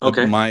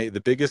Okay.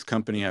 the biggest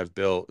company I've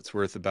built, it's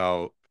worth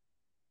about,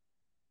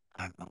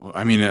 I don't know,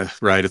 I mean,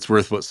 right, it's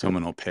worth what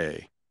someone will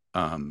pay.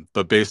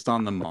 But based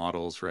on the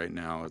models right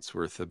now, it's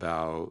worth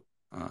about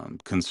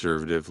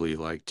conservatively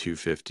like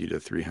 250 to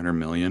 300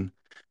 million.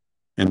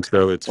 And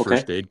so it's Okay.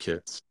 first aid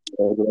kits.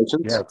 Yeah,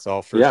 Congratulations. it's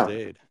all first Yeah.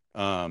 aid.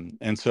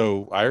 And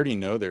so I already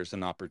know there's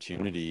an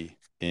opportunity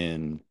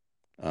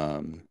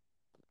um,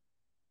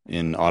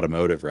 in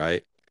automotive,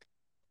 right?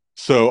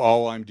 So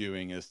all I'm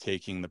doing is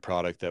taking the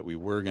product that we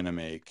were going to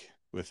make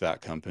with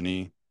that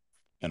company,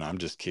 and I'm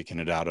just kicking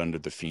it out under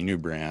the Finu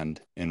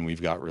brand. And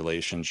we've got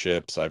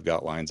relationships. I've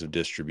got lines of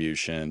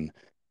distribution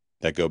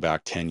that go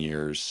back 10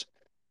 years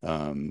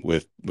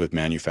with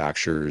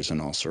manufacturers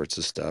and all sorts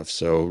of stuff.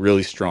 So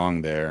really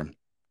strong there.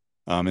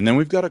 And then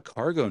we've got a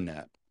cargo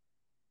net.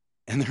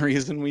 And the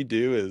reason we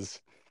do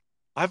is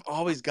I've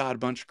always got a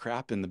bunch of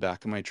crap in the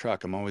back of my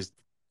truck. I'm always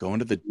going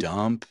to the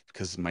dump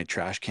because my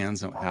trash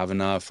cans don't have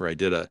enough, or I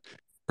did a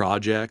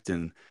project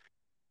and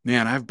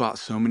man, I've bought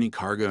so many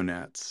cargo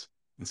nets.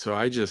 And so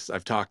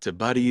I've talked to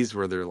buddies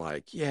where they're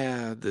like,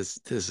 yeah, this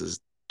is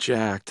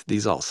jacked.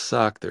 These all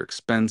suck. They're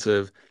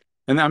expensive.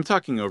 And I'm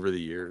talking over the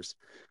years.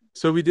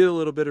 So we did a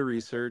little bit of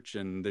research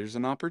and there's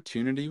an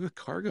opportunity with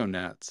cargo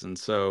nets. And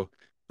so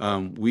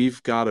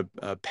we've got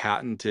a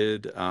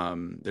patented,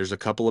 there's a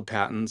couple of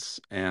patents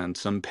and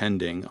some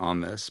pending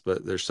on this,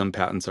 but there's some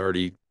patents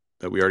already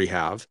that we already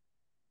have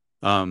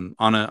on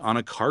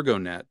a cargo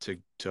net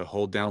to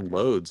hold down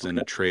loads in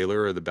a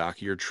trailer or the back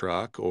of your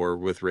truck or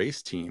with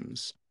race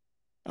teams.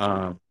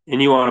 Um,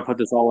 And you want to put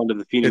this all under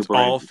the Finu it's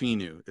all brand?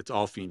 Finu. It's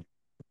all Finu.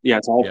 Yeah,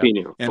 it's all Yeah.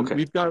 Finu. And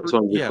Okay. Just want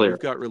to be we've clear.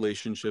 got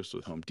relationships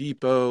with Home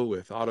Depot,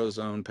 with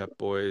AutoZone, Pep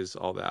Boys,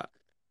 all that.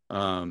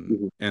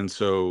 Mhm. And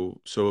so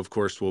of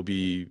course we'll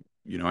be,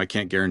 I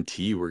can't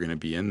guarantee we're going to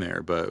be in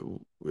there, but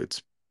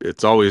it's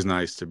it's always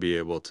nice to be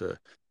able to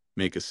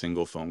make a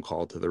single phone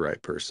call to the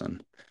right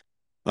person.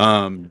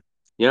 Um,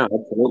 Yeah,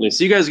 absolutely.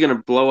 So you guys are going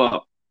to blow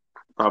up,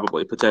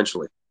 probably,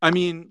 potentially. I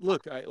mean,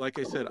 look, like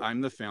I said,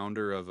 I'm the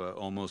founder of a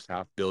almost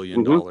half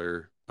billion Hmm.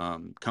 dollar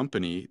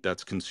company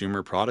that's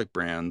consumer product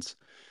brands.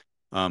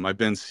 I've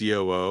been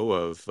COO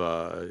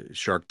of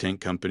Shark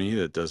Tank company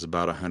that does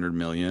about 100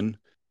 million.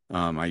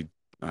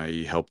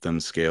 I help them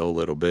scale a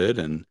little bit,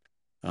 and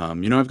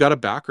I've got a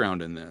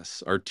background in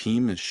this. Our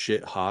team is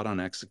shit hot on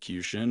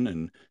execution,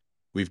 and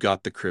we've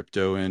got the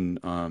crypto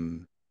and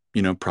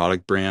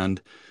product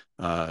brand,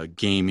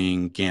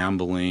 gaming,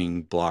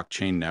 gambling,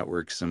 blockchain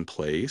networks in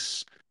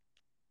place.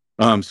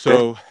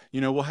 Okay.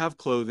 We'll have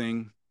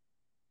clothing,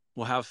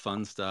 we'll have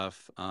fun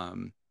stuff,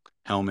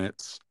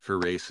 helmets for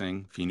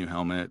racing, Finu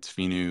helmets,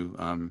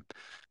 Finu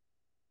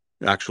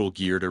actual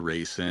gear to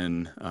race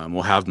in.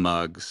 We'll have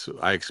mugs.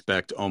 I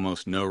expect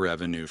almost no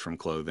revenue from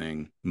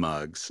clothing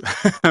mugs,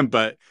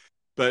 but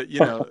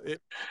anyone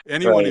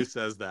Right. who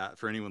says that,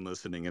 for anyone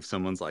listening, if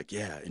someone's like,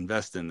 "Yeah,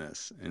 invest in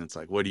this," and it's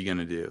like, "What are you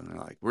gonna do?" And they're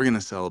like, "We're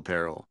gonna sell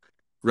apparel."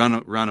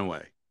 Run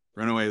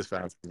away as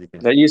fast as you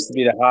can. That used to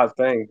be the hot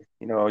thing,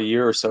 a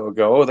year or so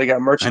ago. They got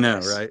I know,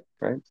 merchandise, right?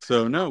 right?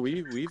 So no,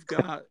 we've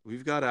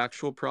got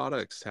actual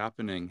products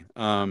happening.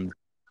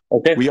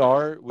 Okay. We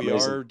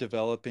Amazing. are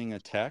developing a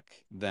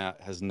tech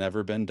that has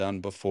never been done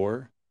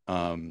before.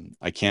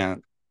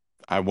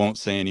 I won't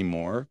say any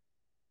more.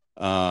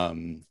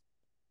 Um,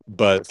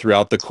 but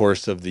throughout the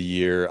course of the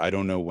year, I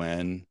don't know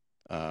when,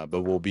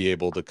 but we'll be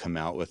able to come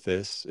out with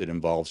this. It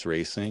involves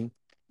racing.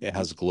 It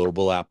has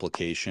global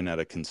application at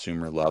a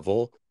consumer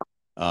level.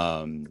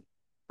 Um,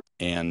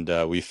 and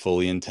we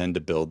fully intend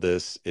to build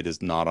this. It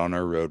is not on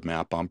our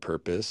roadmap on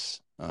purpose,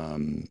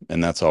 and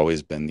that's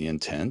always been the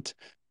intent.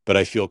 But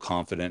I feel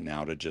confident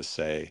now to just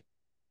say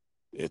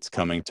it's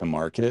coming to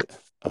market,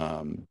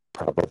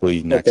 probably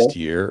Okay. next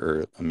year,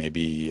 or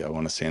maybe I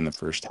want to say in the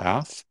first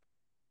half.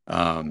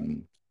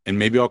 Um, and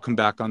maybe I'll come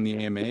back on the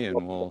AMA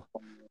and we'll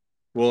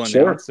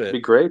Sure. announce it. Be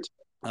great.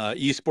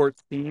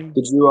 Esports team,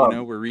 Did you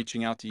we're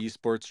reaching out to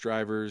esports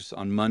drivers.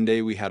 On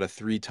Monday, we had a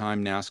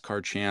 3-time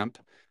NASCAR champ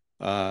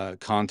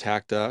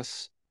contact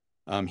us.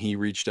 He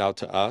reached out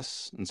to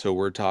us, and so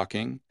we're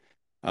talking.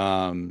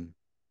 Um,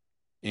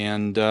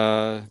 and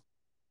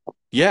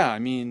yeah, I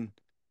mean,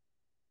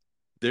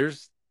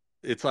 there's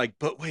it's like,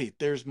 but wait,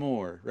 there's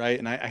more, right?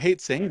 And I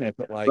hate saying it,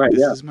 but like Right.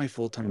 this Yeah. is my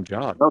full-time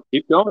job. No,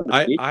 keep going.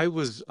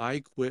 I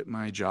quit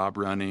my job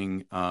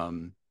running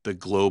the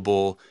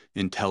global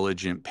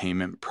intelligent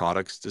payment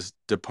products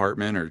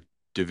department or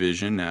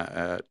division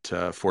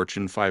at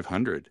Fortune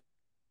 500.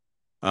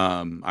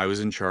 I was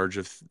in charge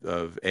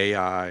of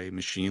AI,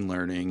 machine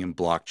learning, and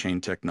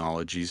blockchain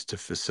technologies to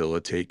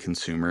facilitate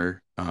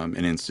consumer and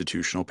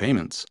institutional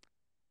payments,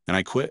 and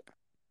I quit.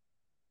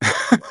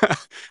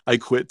 I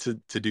quit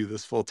to do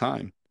this full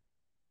time.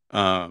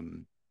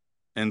 Um,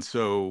 and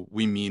so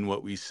we mean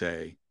what we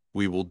say.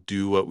 We will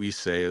do what we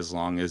say as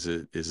long as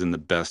it is in the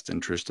best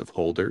interest of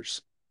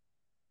holders.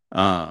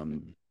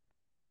 Um,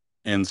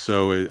 and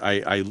so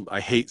I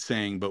hate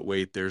saying, but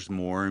wait, there's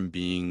more, and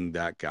being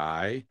that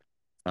guy,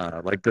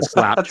 like the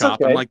slap That's chop.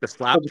 I'm okay. like the What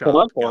slap you come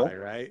up chop for, guy,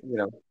 right? you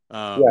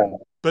know. Yeah.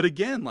 But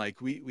again, like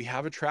we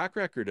have a track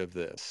record of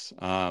this.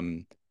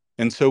 And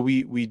so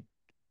we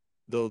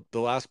the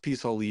last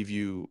piece I'll leave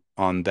you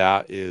on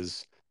that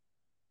is,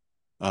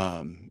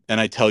 and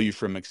I tell you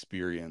from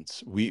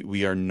experience,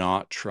 we are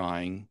not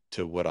trying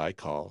to, what I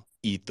call,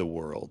 eat the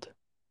world.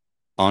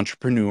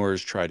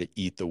 Entrepreneurs try to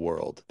eat the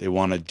world. They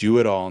want to do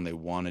it all and they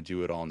want to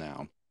do it all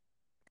now.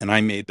 And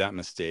I made that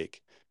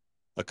mistake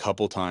a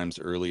couple times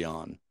early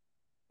on.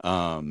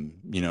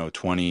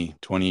 20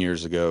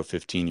 years ago,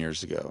 15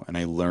 years ago, and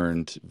I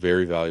learned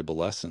very valuable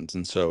lessons.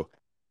 And so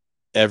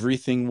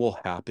everything will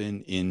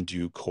happen in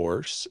due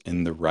course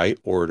in the right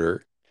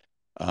order.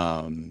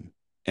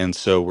 And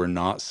so we're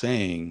not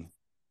saying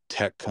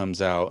tech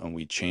comes out and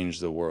we change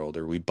the world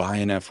or we buy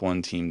an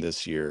F1 team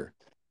this year.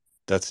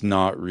 That's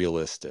not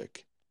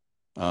realistic.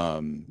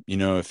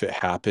 If it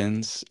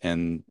happens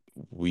and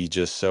we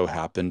just so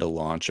happen to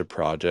launch a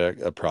project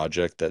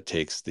that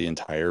takes the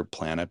entire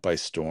planet by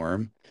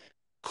storm,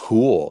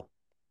 cool.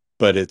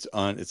 But it's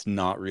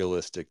not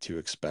realistic to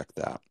expect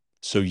that.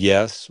 So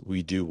yes,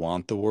 we do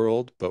want the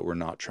world, but we're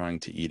not trying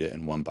to eat it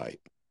in one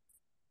bite.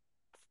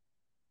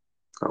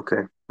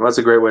 Okay. Well, that's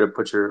a great way to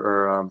put your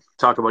or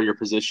talk about your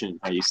position,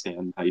 how you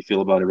stand, how you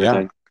feel about Yeah.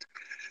 everything,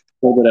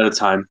 a little bit at a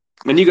time.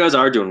 And you guys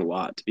are doing a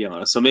lot, to be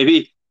honest. So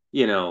maybe,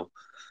 you're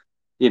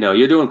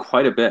doing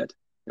quite a bit,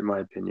 in my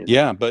opinion.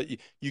 Yeah, but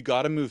you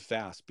got to move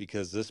fast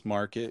because this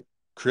market,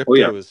 Oh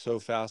yeah. crypto is so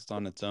fast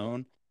on its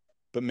own.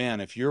 But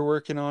man, if you're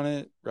working on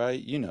it,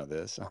 right,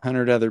 this,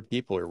 100 other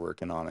people are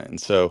working on it.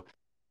 And so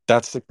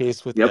that's the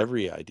case with Yep.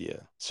 every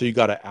idea. So you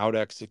got to out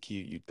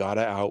execute, you got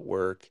to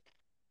outwork.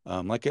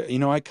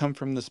 I come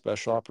from the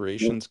special Yep.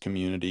 operations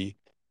community,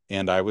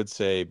 and I would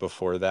say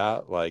before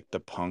that, like the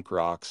punk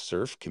rock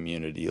surf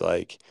community,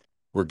 like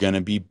we're going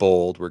to be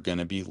bold, we're going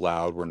to be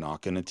loud, we're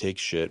not going to take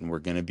shit, and we're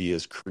going to be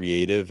as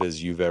creative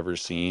as you've ever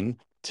seen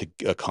to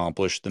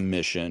accomplish the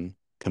mission,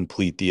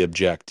 complete the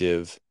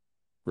objective,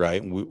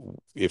 right?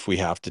 If we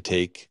have to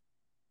take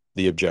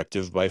the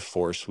objective by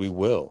force, we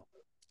will.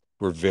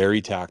 We're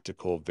very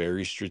tactical,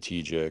 very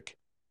strategic,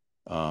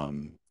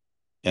 um,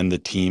 and the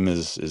team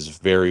is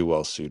very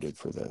well suited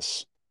for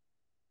this.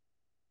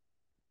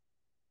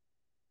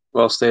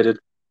 Well stated.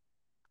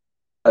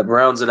 That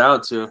rounds it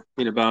out to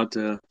about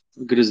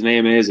good as an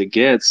AMA as it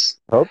gets.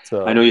 Hope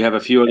I know so. you have a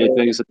few other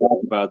things to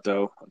talk about,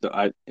 though,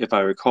 if I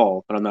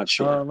recall, but I'm not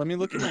sure. Let me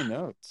look at my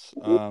notes.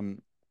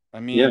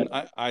 Yeah.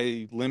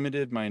 I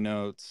limited my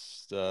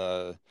notes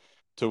to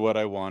what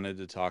I wanted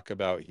to talk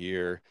about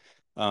here.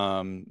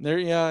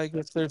 Yeah, I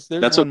guess there's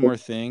That's one okay. more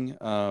thing.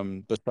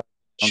 Besides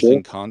Sure.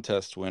 announcing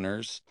contest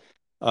winners,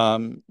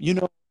 um, you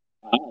know,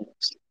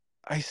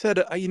 I said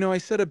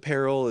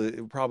apparel,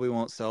 it probably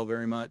won't sell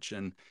very much,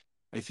 and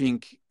I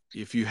think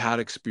if you had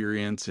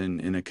experience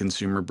in a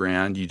consumer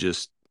brand,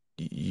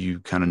 you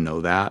kind of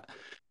know that.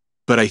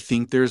 But I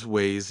think there's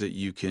ways that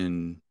you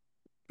can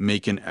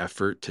make an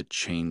effort to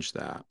change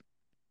that.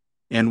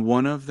 And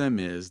one of them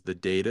is the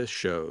data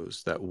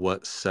shows that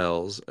what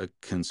sells a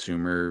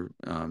consumer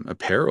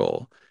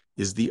apparel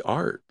is the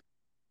art.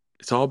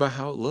 It's all about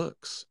how it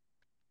looks.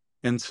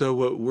 And so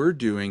what we're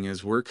doing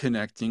is we're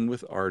connecting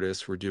with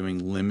artists. We're doing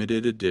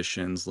limited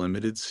editions,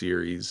 limited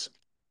series,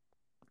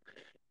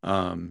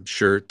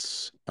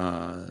 shirts.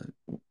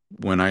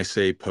 When I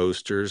say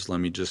posters, let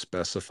me just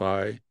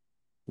specify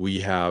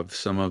we have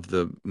some of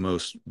the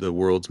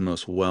world's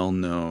most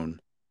well-known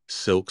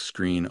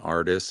silkscreen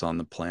artists on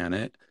the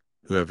planet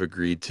who have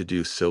agreed to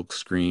do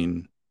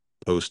silkscreen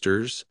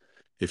posters.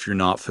 If you're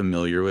not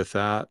familiar with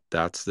that,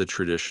 that's the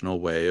traditional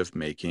way of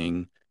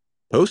making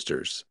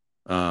posters.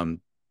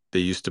 Um, they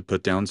used to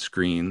put down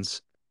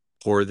screens,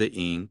 pour the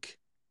ink,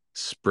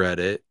 spread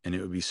it, and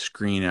it would be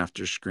screen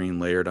after screen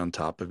layered on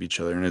top of each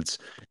other. And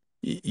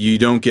you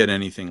don't get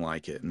anything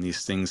like it. And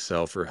these things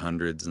sell for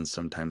hundreds and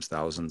sometimes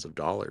thousands of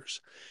dollars.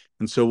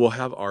 And so we'll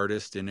have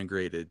artists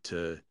integrated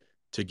to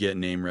get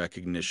name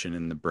recognition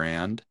in the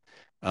brand.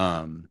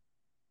 Um,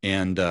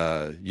 and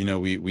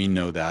we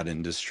know that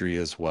industry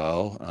as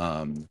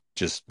well.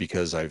 Just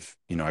because I've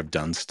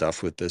done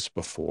stuff with this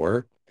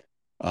before.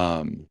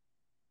 Um,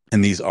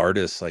 and these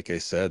artists, like I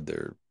said,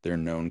 they're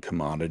known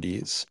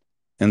commodities.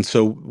 And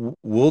so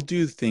we'll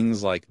do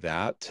things like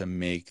that to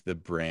make the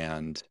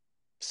brand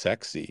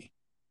sexy.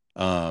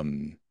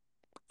 Um,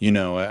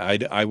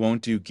 I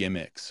won't do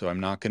gimmicks, so I'm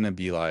not going to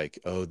be like,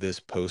 oh, this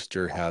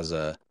poster has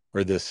a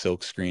or this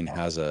silk screen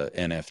has a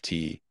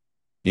NFT.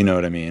 You know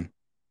what I mean?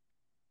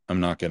 I'm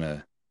not going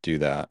to do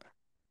that.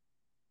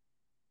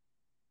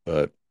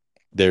 But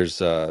there's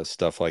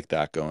stuff like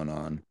that going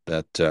on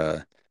that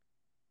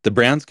the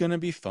brand's going to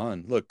be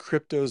fun. Look,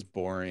 crypto's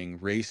boring,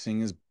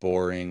 racing is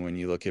boring when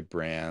you look at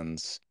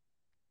brands.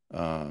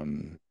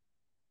 Um,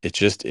 it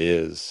just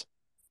is.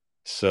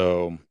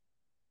 So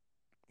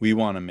we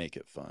want to make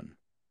it fun.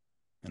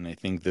 And I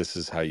think this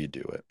is how you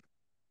do it.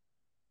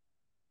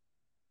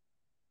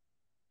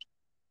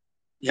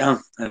 Yeah,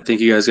 I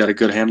think you guys got a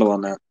good handle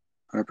on that.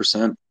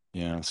 100%.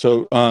 Yeah.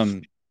 So,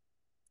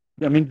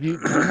 I mean, do you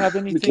have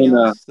We anything can.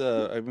 else?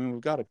 I mean,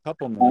 we've got a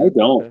couple I minutes.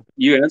 don't. Okay.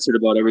 You answered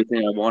about everything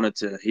I wanted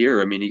to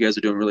hear. I mean, you guys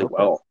are doing really Okay.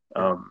 well.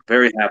 Okay.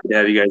 Very happy to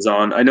have you guys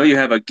on. I know you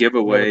have a We have a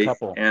giveaway,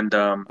 couple. and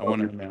I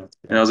want to announce.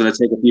 I Yeah. was going to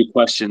take a few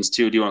questions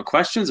too. Do you want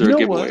questions You or a know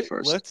giveaway what?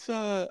 first?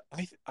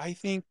 I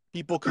think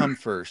people come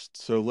first.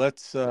 So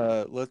let's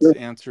Sure.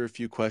 answer a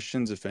few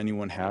questions if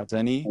anyone has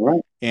any. All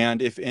right.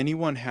 And if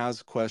anyone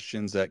has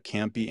questions that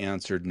can't be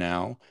answered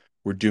now,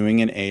 we're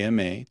doing an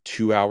AMA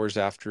 2 hours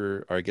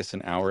after, or I guess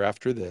an hour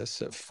after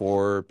this at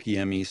 4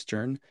 p.m.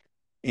 Eastern.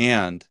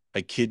 And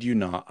I kid you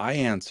not, I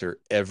answer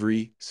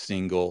every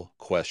single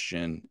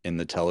question in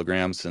the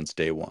Telegram since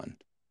day one.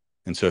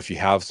 And so if you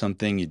have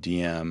something, you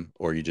DM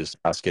or you just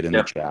ask it in the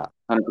Yep. chat.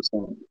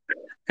 100%.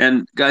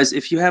 And guys,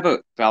 if you have a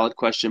valid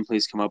question,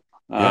 please come up.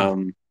 Yeah.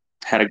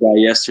 Had a guy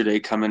yesterday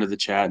come into the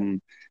chat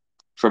and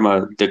from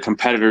the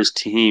competitor's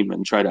team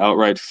and try to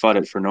outright FUD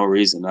it for no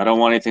reason. I don't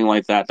want anything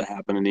like that to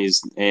happen in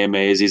these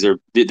AMAs.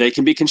 They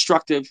can be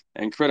constructive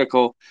and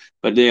critical,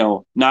 but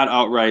not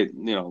outright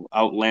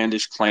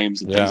outlandish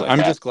claims and things Yeah, like I'm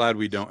that. just glad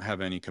we don't have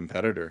any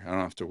competitor. I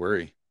don't have to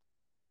worry.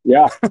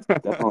 Yeah,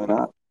 definitely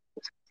not.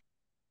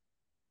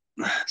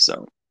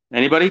 So,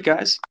 anybody,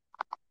 guys?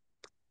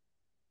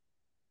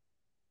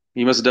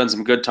 You must have done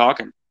some good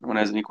talking. No one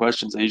has any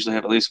questions. I usually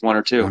have at least one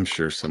or two. I'm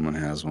sure someone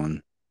has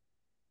one.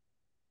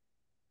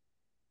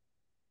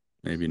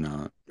 Maybe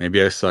not.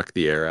 Maybe I suck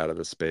the air out of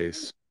the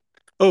space.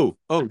 Oh,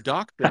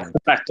 doxing.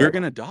 You're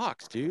gonna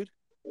dox, dude.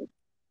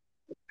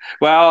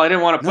 Well, I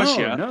didn't want to push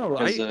No, you no,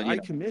 because I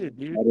committed,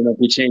 I dude. don't know if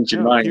you changed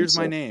your No, mind. here's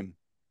my So, name.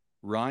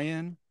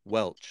 Ryan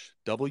Welch,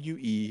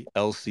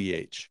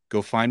 Welch.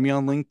 Go find me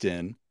on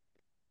LinkedIn,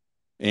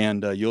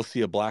 and you'll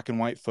see a black and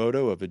white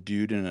photo of a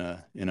dude in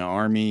an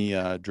army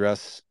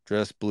dress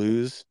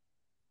blues.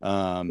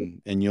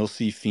 And you'll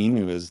see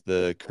FINU as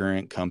the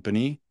current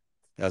company,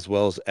 as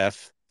well as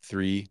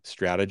F3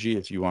 Strategy.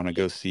 If you want to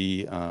go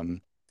see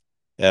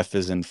F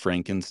is in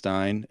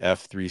Frankenstein,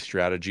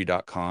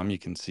 f3strategy.com. You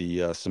can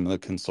see some of the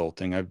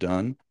consulting I've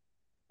done.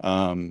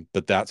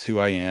 But that's who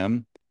I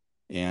am.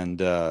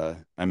 And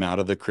I'm out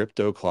of the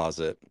crypto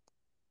closet.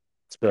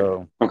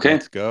 So okay.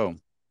 let's go.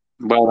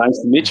 Well, nice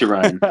to meet you,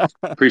 Ryan.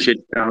 Appreciate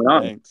you coming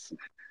on. Thanks.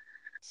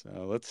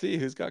 So let's see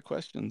who's got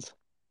questions.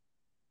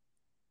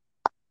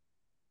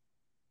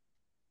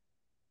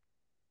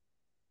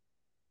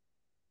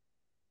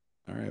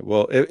 All right.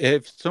 Well,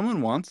 if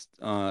someone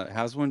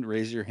has one,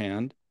 raise your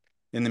hand.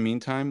 In the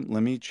meantime,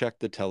 let me check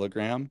the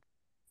Telegram.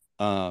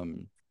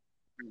 Um,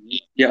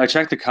 Yeah, I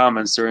checked the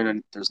comments.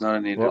 There's not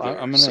any well,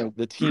 new there.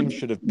 the team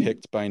should have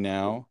picked by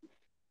now,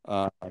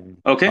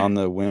 Okay. on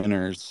the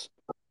winners.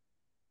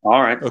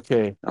 All right.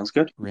 Okay. Sounds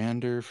good.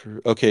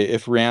 Okay,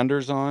 if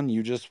Rander's on,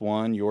 you just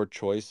won your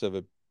choice of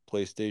a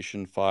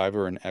PlayStation 5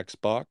 or an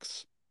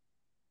Xbox.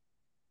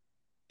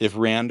 If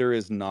Rander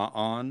is not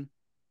on,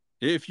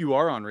 if you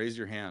are on, raise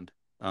your hand.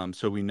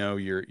 So we know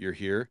you're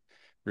here.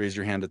 Raise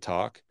your hand to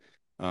talk.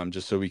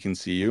 Just so we can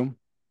see you.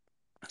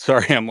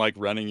 Sorry, I'm like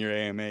running your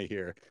AMA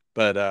here.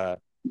 But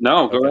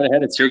No, go okay. right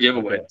ahead. It's your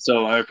giveaway. Okay.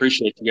 So I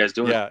appreciate you guys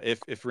doing it. Yeah,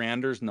 if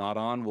Rander's not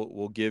on,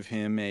 we'll give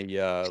him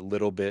a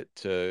little bit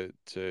to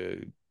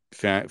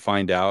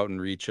find out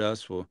and reach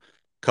us. Well,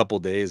 a couple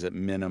days at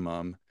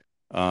minimum.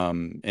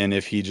 And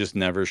if he just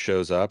never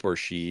shows up or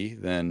she,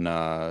 then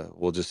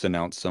we'll just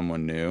announce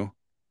someone new.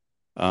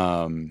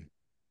 Um,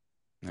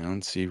 I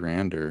don't see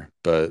Rander,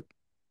 but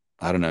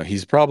I don't know.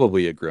 He's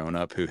probably a grown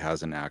up who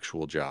has an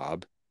actual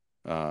job.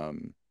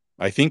 Um,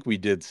 I think we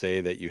did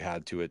say that you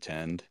had to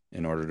attend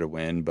in order to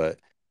win, but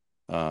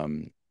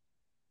um,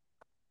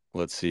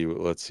 let's see.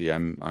 Let's see.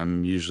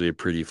 I'm usually a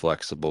pretty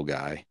flexible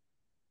guy.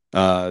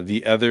 Uh,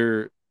 the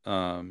other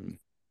um,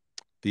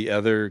 the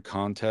other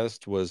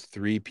contest was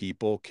three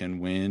people can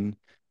win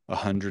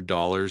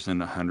 $100 and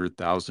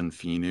 100,000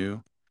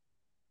 FINU.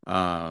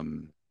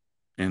 Um,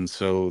 and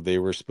so they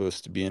were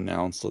supposed to be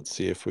announced. Let's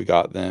see if we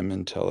got them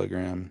in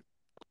Telegram.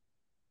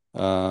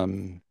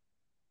 Um,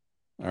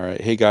 all right.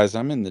 Hey guys,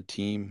 I'm in the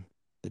team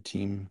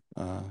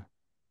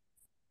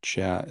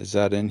chat. Is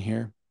that in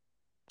here?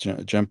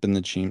 Jump in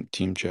the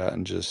team chat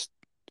and just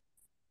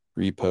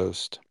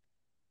repost.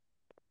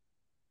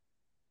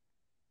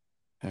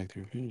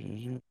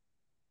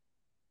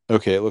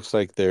 Okay, it looks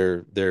like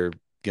they're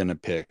gonna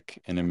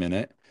pick in a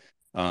minute.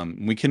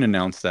 We can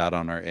announce that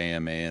on our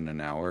AMA in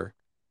an hour.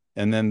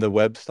 And then the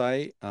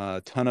website,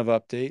 a ton of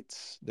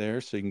updates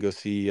there, so you can go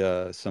see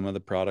some of the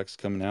products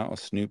coming out with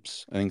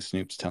Snoop's. I think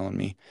Snoop's telling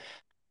me.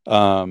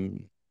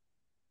 Um,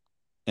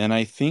 and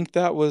I think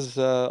that was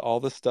all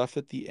the stuff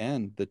at the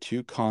end. The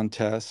two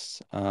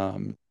contests,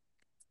 the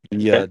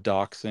Okay.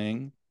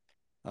 doxing,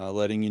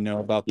 letting you know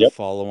about the Yep.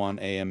 follow-on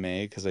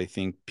AMA, because I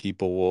think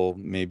people will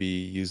maybe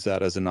use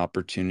that as an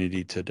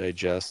opportunity to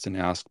digest and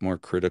ask more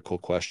critical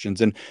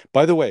questions. And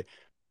by the way,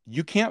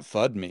 you can't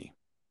FUD me.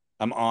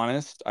 I'm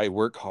honest. I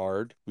work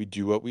hard. We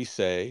do what we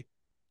say.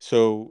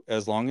 So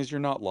as long as you're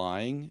not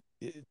lying,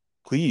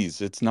 please,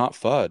 it's not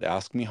FUD.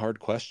 Ask me hard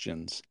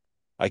questions.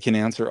 I can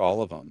answer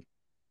all of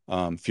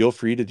them. Feel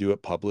free to do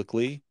it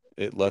publicly.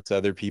 It lets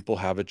other people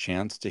have a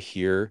chance to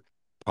hear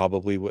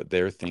probably what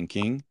they're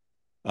thinking.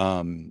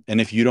 And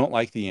if you don't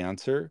like the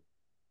answer,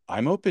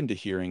 I'm open to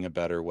hearing a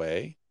better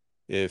way.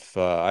 If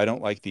I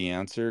don't like the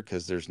answer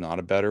because there's not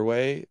a better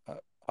way,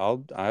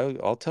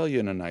 I'll tell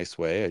you in a nice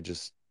way. I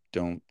just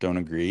don't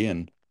agree.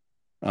 And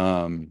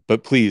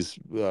but please,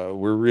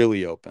 we're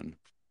really open.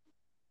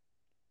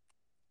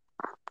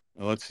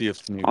 Let's see if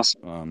Snoop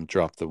Awesome.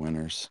 dropped the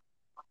winners.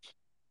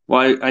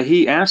 Well,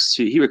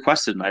 he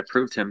requested, and I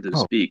approved him to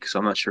Oh, speak, so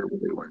I'm not sure where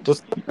he went.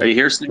 let's Are you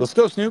here, Snoop? let's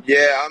go, Snoop.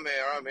 Yeah, I'm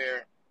here. I'm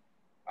here.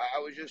 I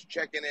was just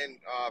checking in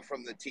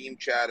from the team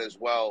chat as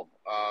well.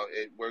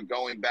 We're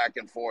going back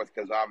and forth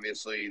because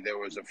obviously there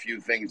was a few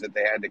things that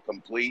they had to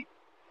complete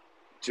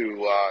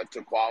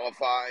to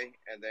qualify,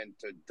 and then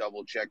to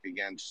double check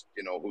against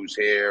who's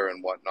here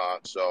and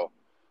whatnot. So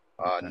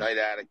Okay. Night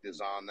Addict is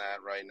on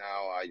that right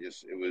now.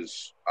 It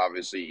was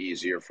obviously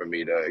easier for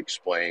me to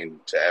explain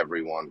to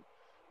everyone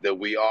that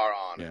we are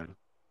on it. Yeah.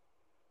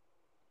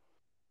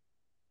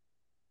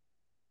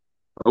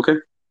 Okay.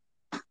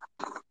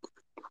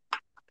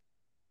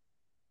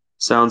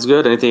 Sounds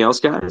good. Anything else,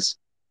 guys?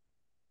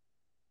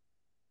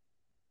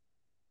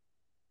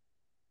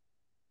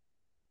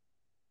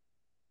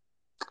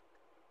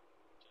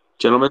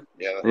 Gentlemen,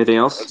 Yeah, anything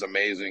else? that's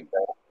amazing.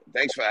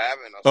 Thanks for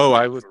having us, Oh,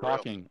 I man. was For real.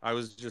 talking. I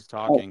was just Oh,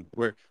 talking.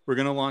 We're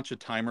gonna launch a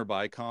timer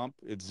buy comp.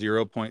 It's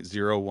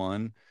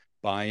 0.01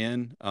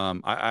 buy-in.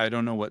 I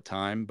don't know what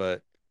time,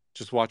 but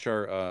just watch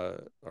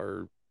our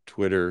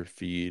Twitter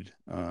feed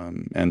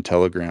and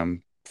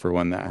Telegram for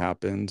when that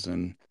happens.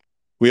 And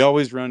we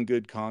always run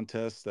good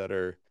contests that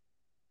are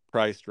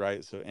priced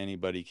right so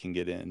anybody can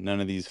get in.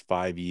 None of these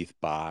 5 ETH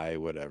buy,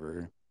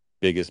 whatever,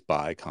 biggest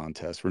buy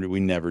contests. We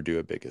never do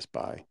a biggest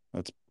buy.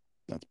 That's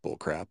bull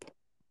crap.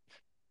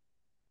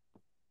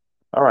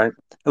 all right.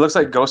 It looks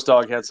like Ghost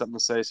Dog had something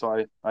to say, so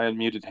I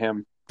unmuted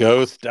him.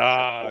 Ghost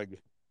dog.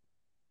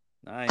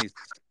 Nice.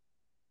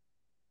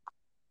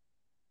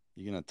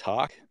 You gonna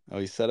talk? Oh,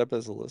 he's set up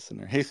as a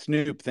listener. Hey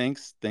Snoop,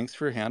 thanks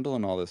for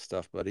handling all this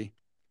stuff, buddy.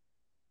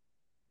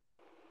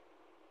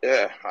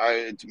 Yeah,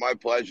 it's my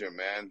pleasure,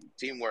 man.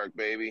 Teamwork,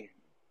 baby.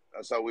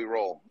 That's how we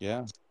roll.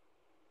 Yeah,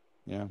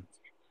 yeah.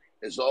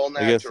 It's all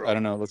I guess I natural.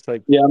 don't know. Looks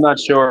like Yeah, I'm not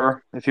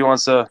sure if he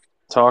wants to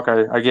talk.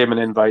 I gave him an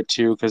invite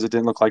too because it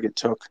didn't look like it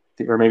took,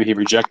 or maybe he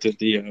rejected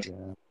yeah,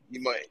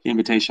 You might the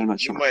invitation. I'm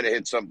not you sure. might have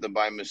hit something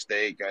by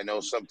mistake. I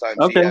know sometimes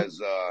Okay.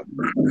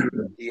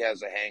 he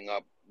has a hang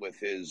up with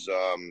his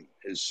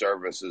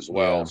service as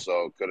well, yeah,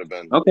 so it could have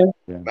been. Okay.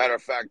 yeah. Matter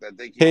of fact, I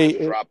think he Hey,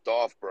 just dropped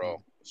off,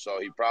 bro. So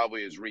he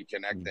probably is yeah,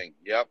 reconnecting.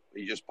 Yep,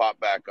 he just popped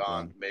back yeah,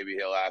 on. Maybe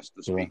he'll ask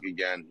to cool. speak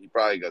again. He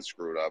probably got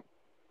screwed up.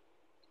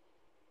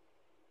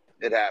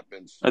 It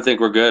happens. I think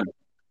we're good.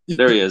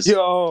 There he is.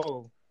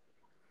 Yo,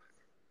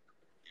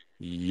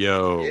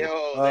 Yo,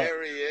 Yo, uh,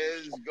 there he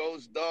is,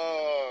 Ghost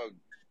Dog.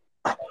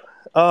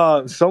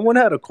 someone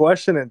had a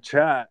question in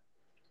chat.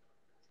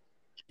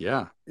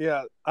 yeah.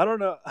 Yeah, I don't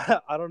know.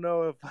 I don't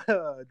know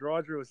if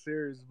Roger was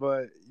serious,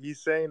 but he's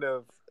saying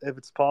if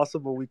it's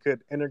possible we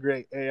could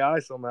integrate AI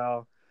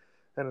somehow.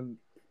 And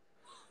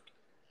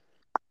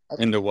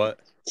Into what?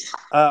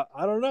 I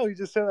don't know. He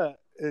just said that.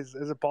 Is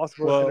it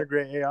possible to Well,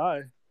 integrate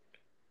AI?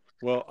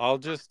 well, I'll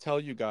just tell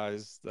you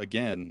guys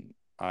again.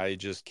 I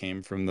just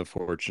came from the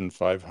Fortune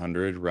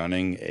 500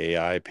 running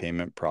AI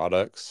payment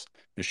products,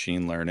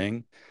 machine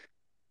learning.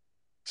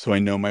 So I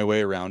know my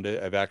way around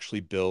it. I've actually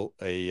built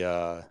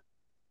a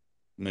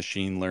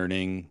machine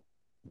learning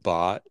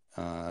bot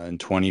in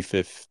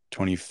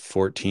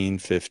 2014,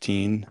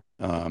 15.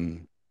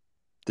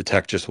 The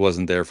tech just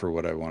wasn't there for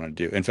what I want to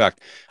do. In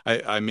fact,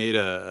 I made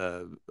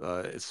a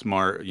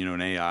smart,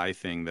 an AI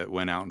thing that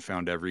went out and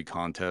found every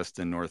contest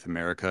in North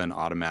America and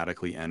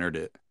automatically entered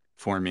it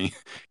for me.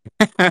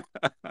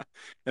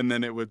 And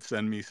then it would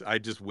send me, I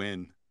just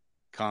win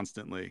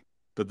constantly,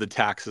 but the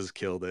taxes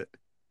killed it.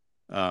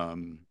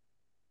 Um,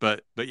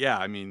 but yeah,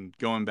 I mean,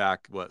 going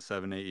back, what,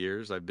 7, 8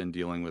 years, I've been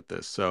dealing with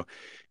this. So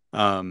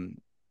um,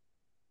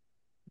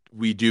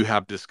 we do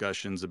have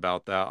discussions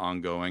about that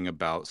ongoing,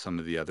 about some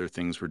of the other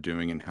things we're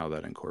doing and how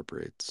that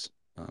incorporates.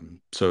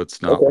 So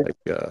it's not Okay.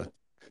 like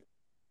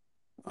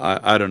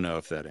I don't know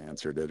if that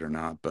answered it or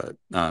not, but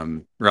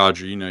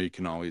Roger, you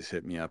can always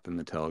hit me up in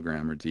the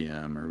Telegram or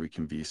DM, or we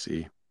can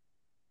VC.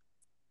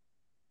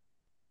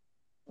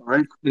 All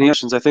right. Any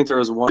questions? I think there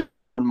was one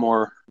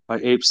more by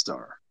Ape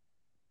Star.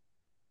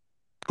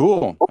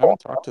 Cool. I haven't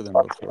talked to them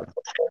before.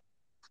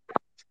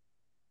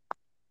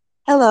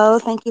 Hello,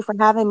 thank you for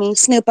having me.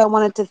 Snoop, I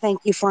wanted to thank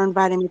you for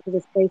inviting me to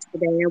the space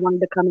today. I wanted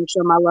to come and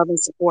show my love and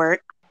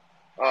support.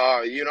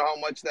 You know how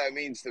much that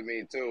means to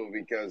me too,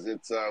 because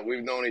it's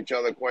we've known each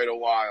other quite a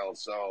while.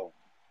 So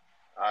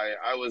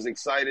I was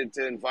excited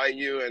to invite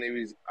you, and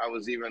I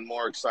was even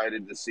more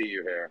excited to see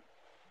you here.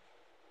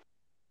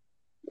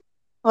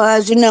 Well,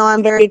 as you know, I'm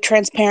a very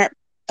transparent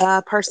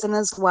person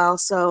as well.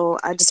 So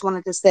I just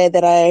wanted to say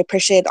that I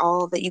appreciate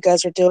all that you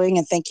guys are doing,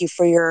 and thank you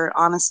for your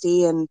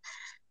honesty and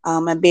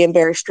being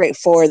very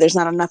straightforward. There's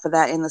not enough of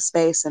that in the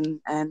space, and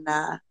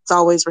it's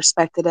always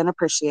respected and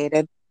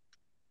appreciated.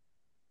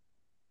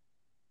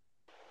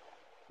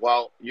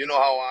 Well, you know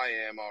how I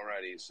am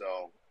already,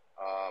 so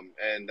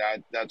and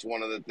that's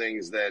one of the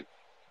things that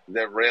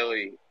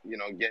really,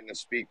 getting to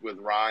speak with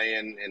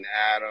Ryan and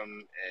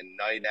Adam and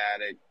Night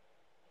Addict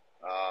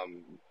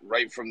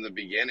right from the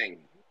beginning,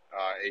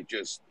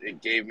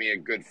 it gave me a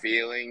good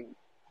feeling.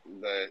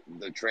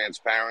 The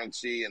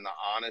transparency and the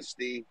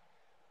honesty,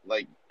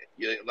 like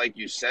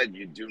you said,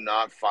 you do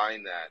not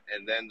find that,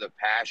 and then the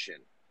passion,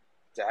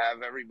 to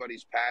have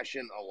everybody's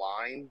passion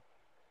align.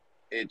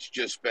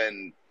 It's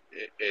been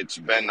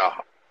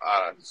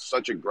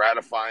such a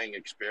gratifying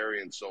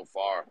experience so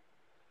far,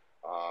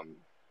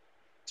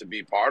 to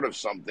be part of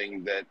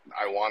something that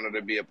I wanted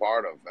to be a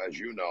part of. As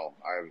you know,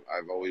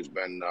 I've always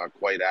been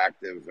quite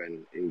active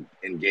and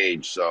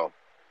engaged. So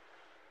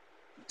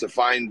to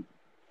find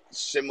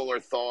similar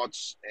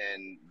thoughts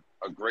and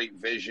a great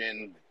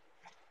vision,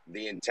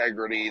 the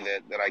integrity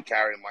that I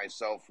carry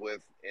myself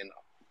with in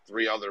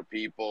 3 other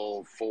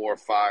people, 4,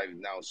 5,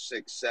 now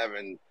 6,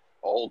 7,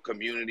 a whole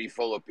community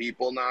full of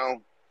people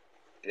now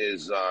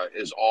is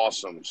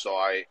awesome. So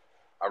I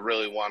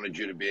really wanted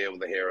you to be able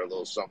to hear a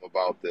little something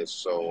about this.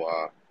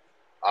 So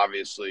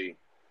obviously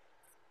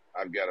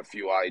I've got a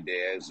few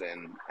ideas,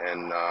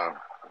 and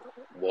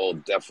we'll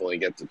definitely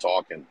get to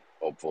talking,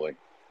 hopefully.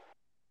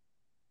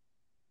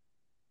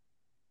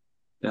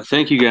 Yeah,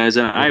 thank you guys.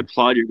 I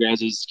applaud your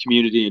guys'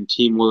 community and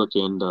teamwork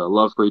and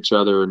love for each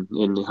other,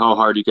 and how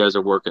hard you guys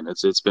are working.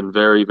 It's been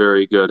very,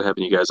 very good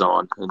having you guys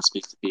on and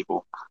speak to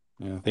people.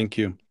 Yeah, thank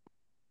you.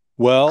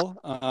 Well,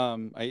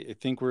 I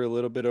think we're a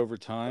little bit over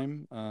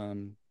time.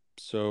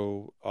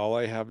 So all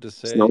I have to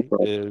say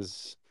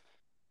is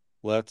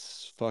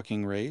let's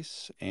fucking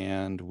race,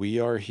 and we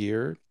are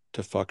here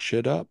to fuck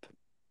shit up.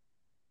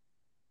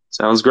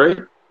 Sounds great.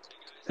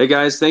 Hey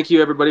guys, thank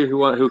you everybody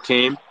who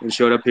came and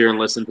showed up here and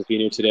listened to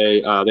INU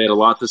today. They had a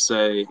lot to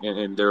say,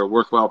 and they're a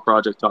worthwhile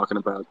project talking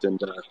about.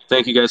 And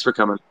thank you guys for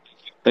coming.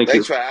 Thanks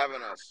you for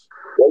having us.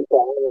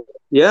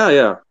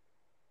 Yeah.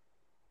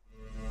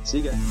 See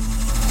you guys.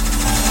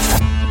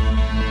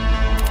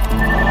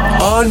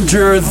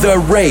 Under the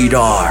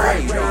Radar.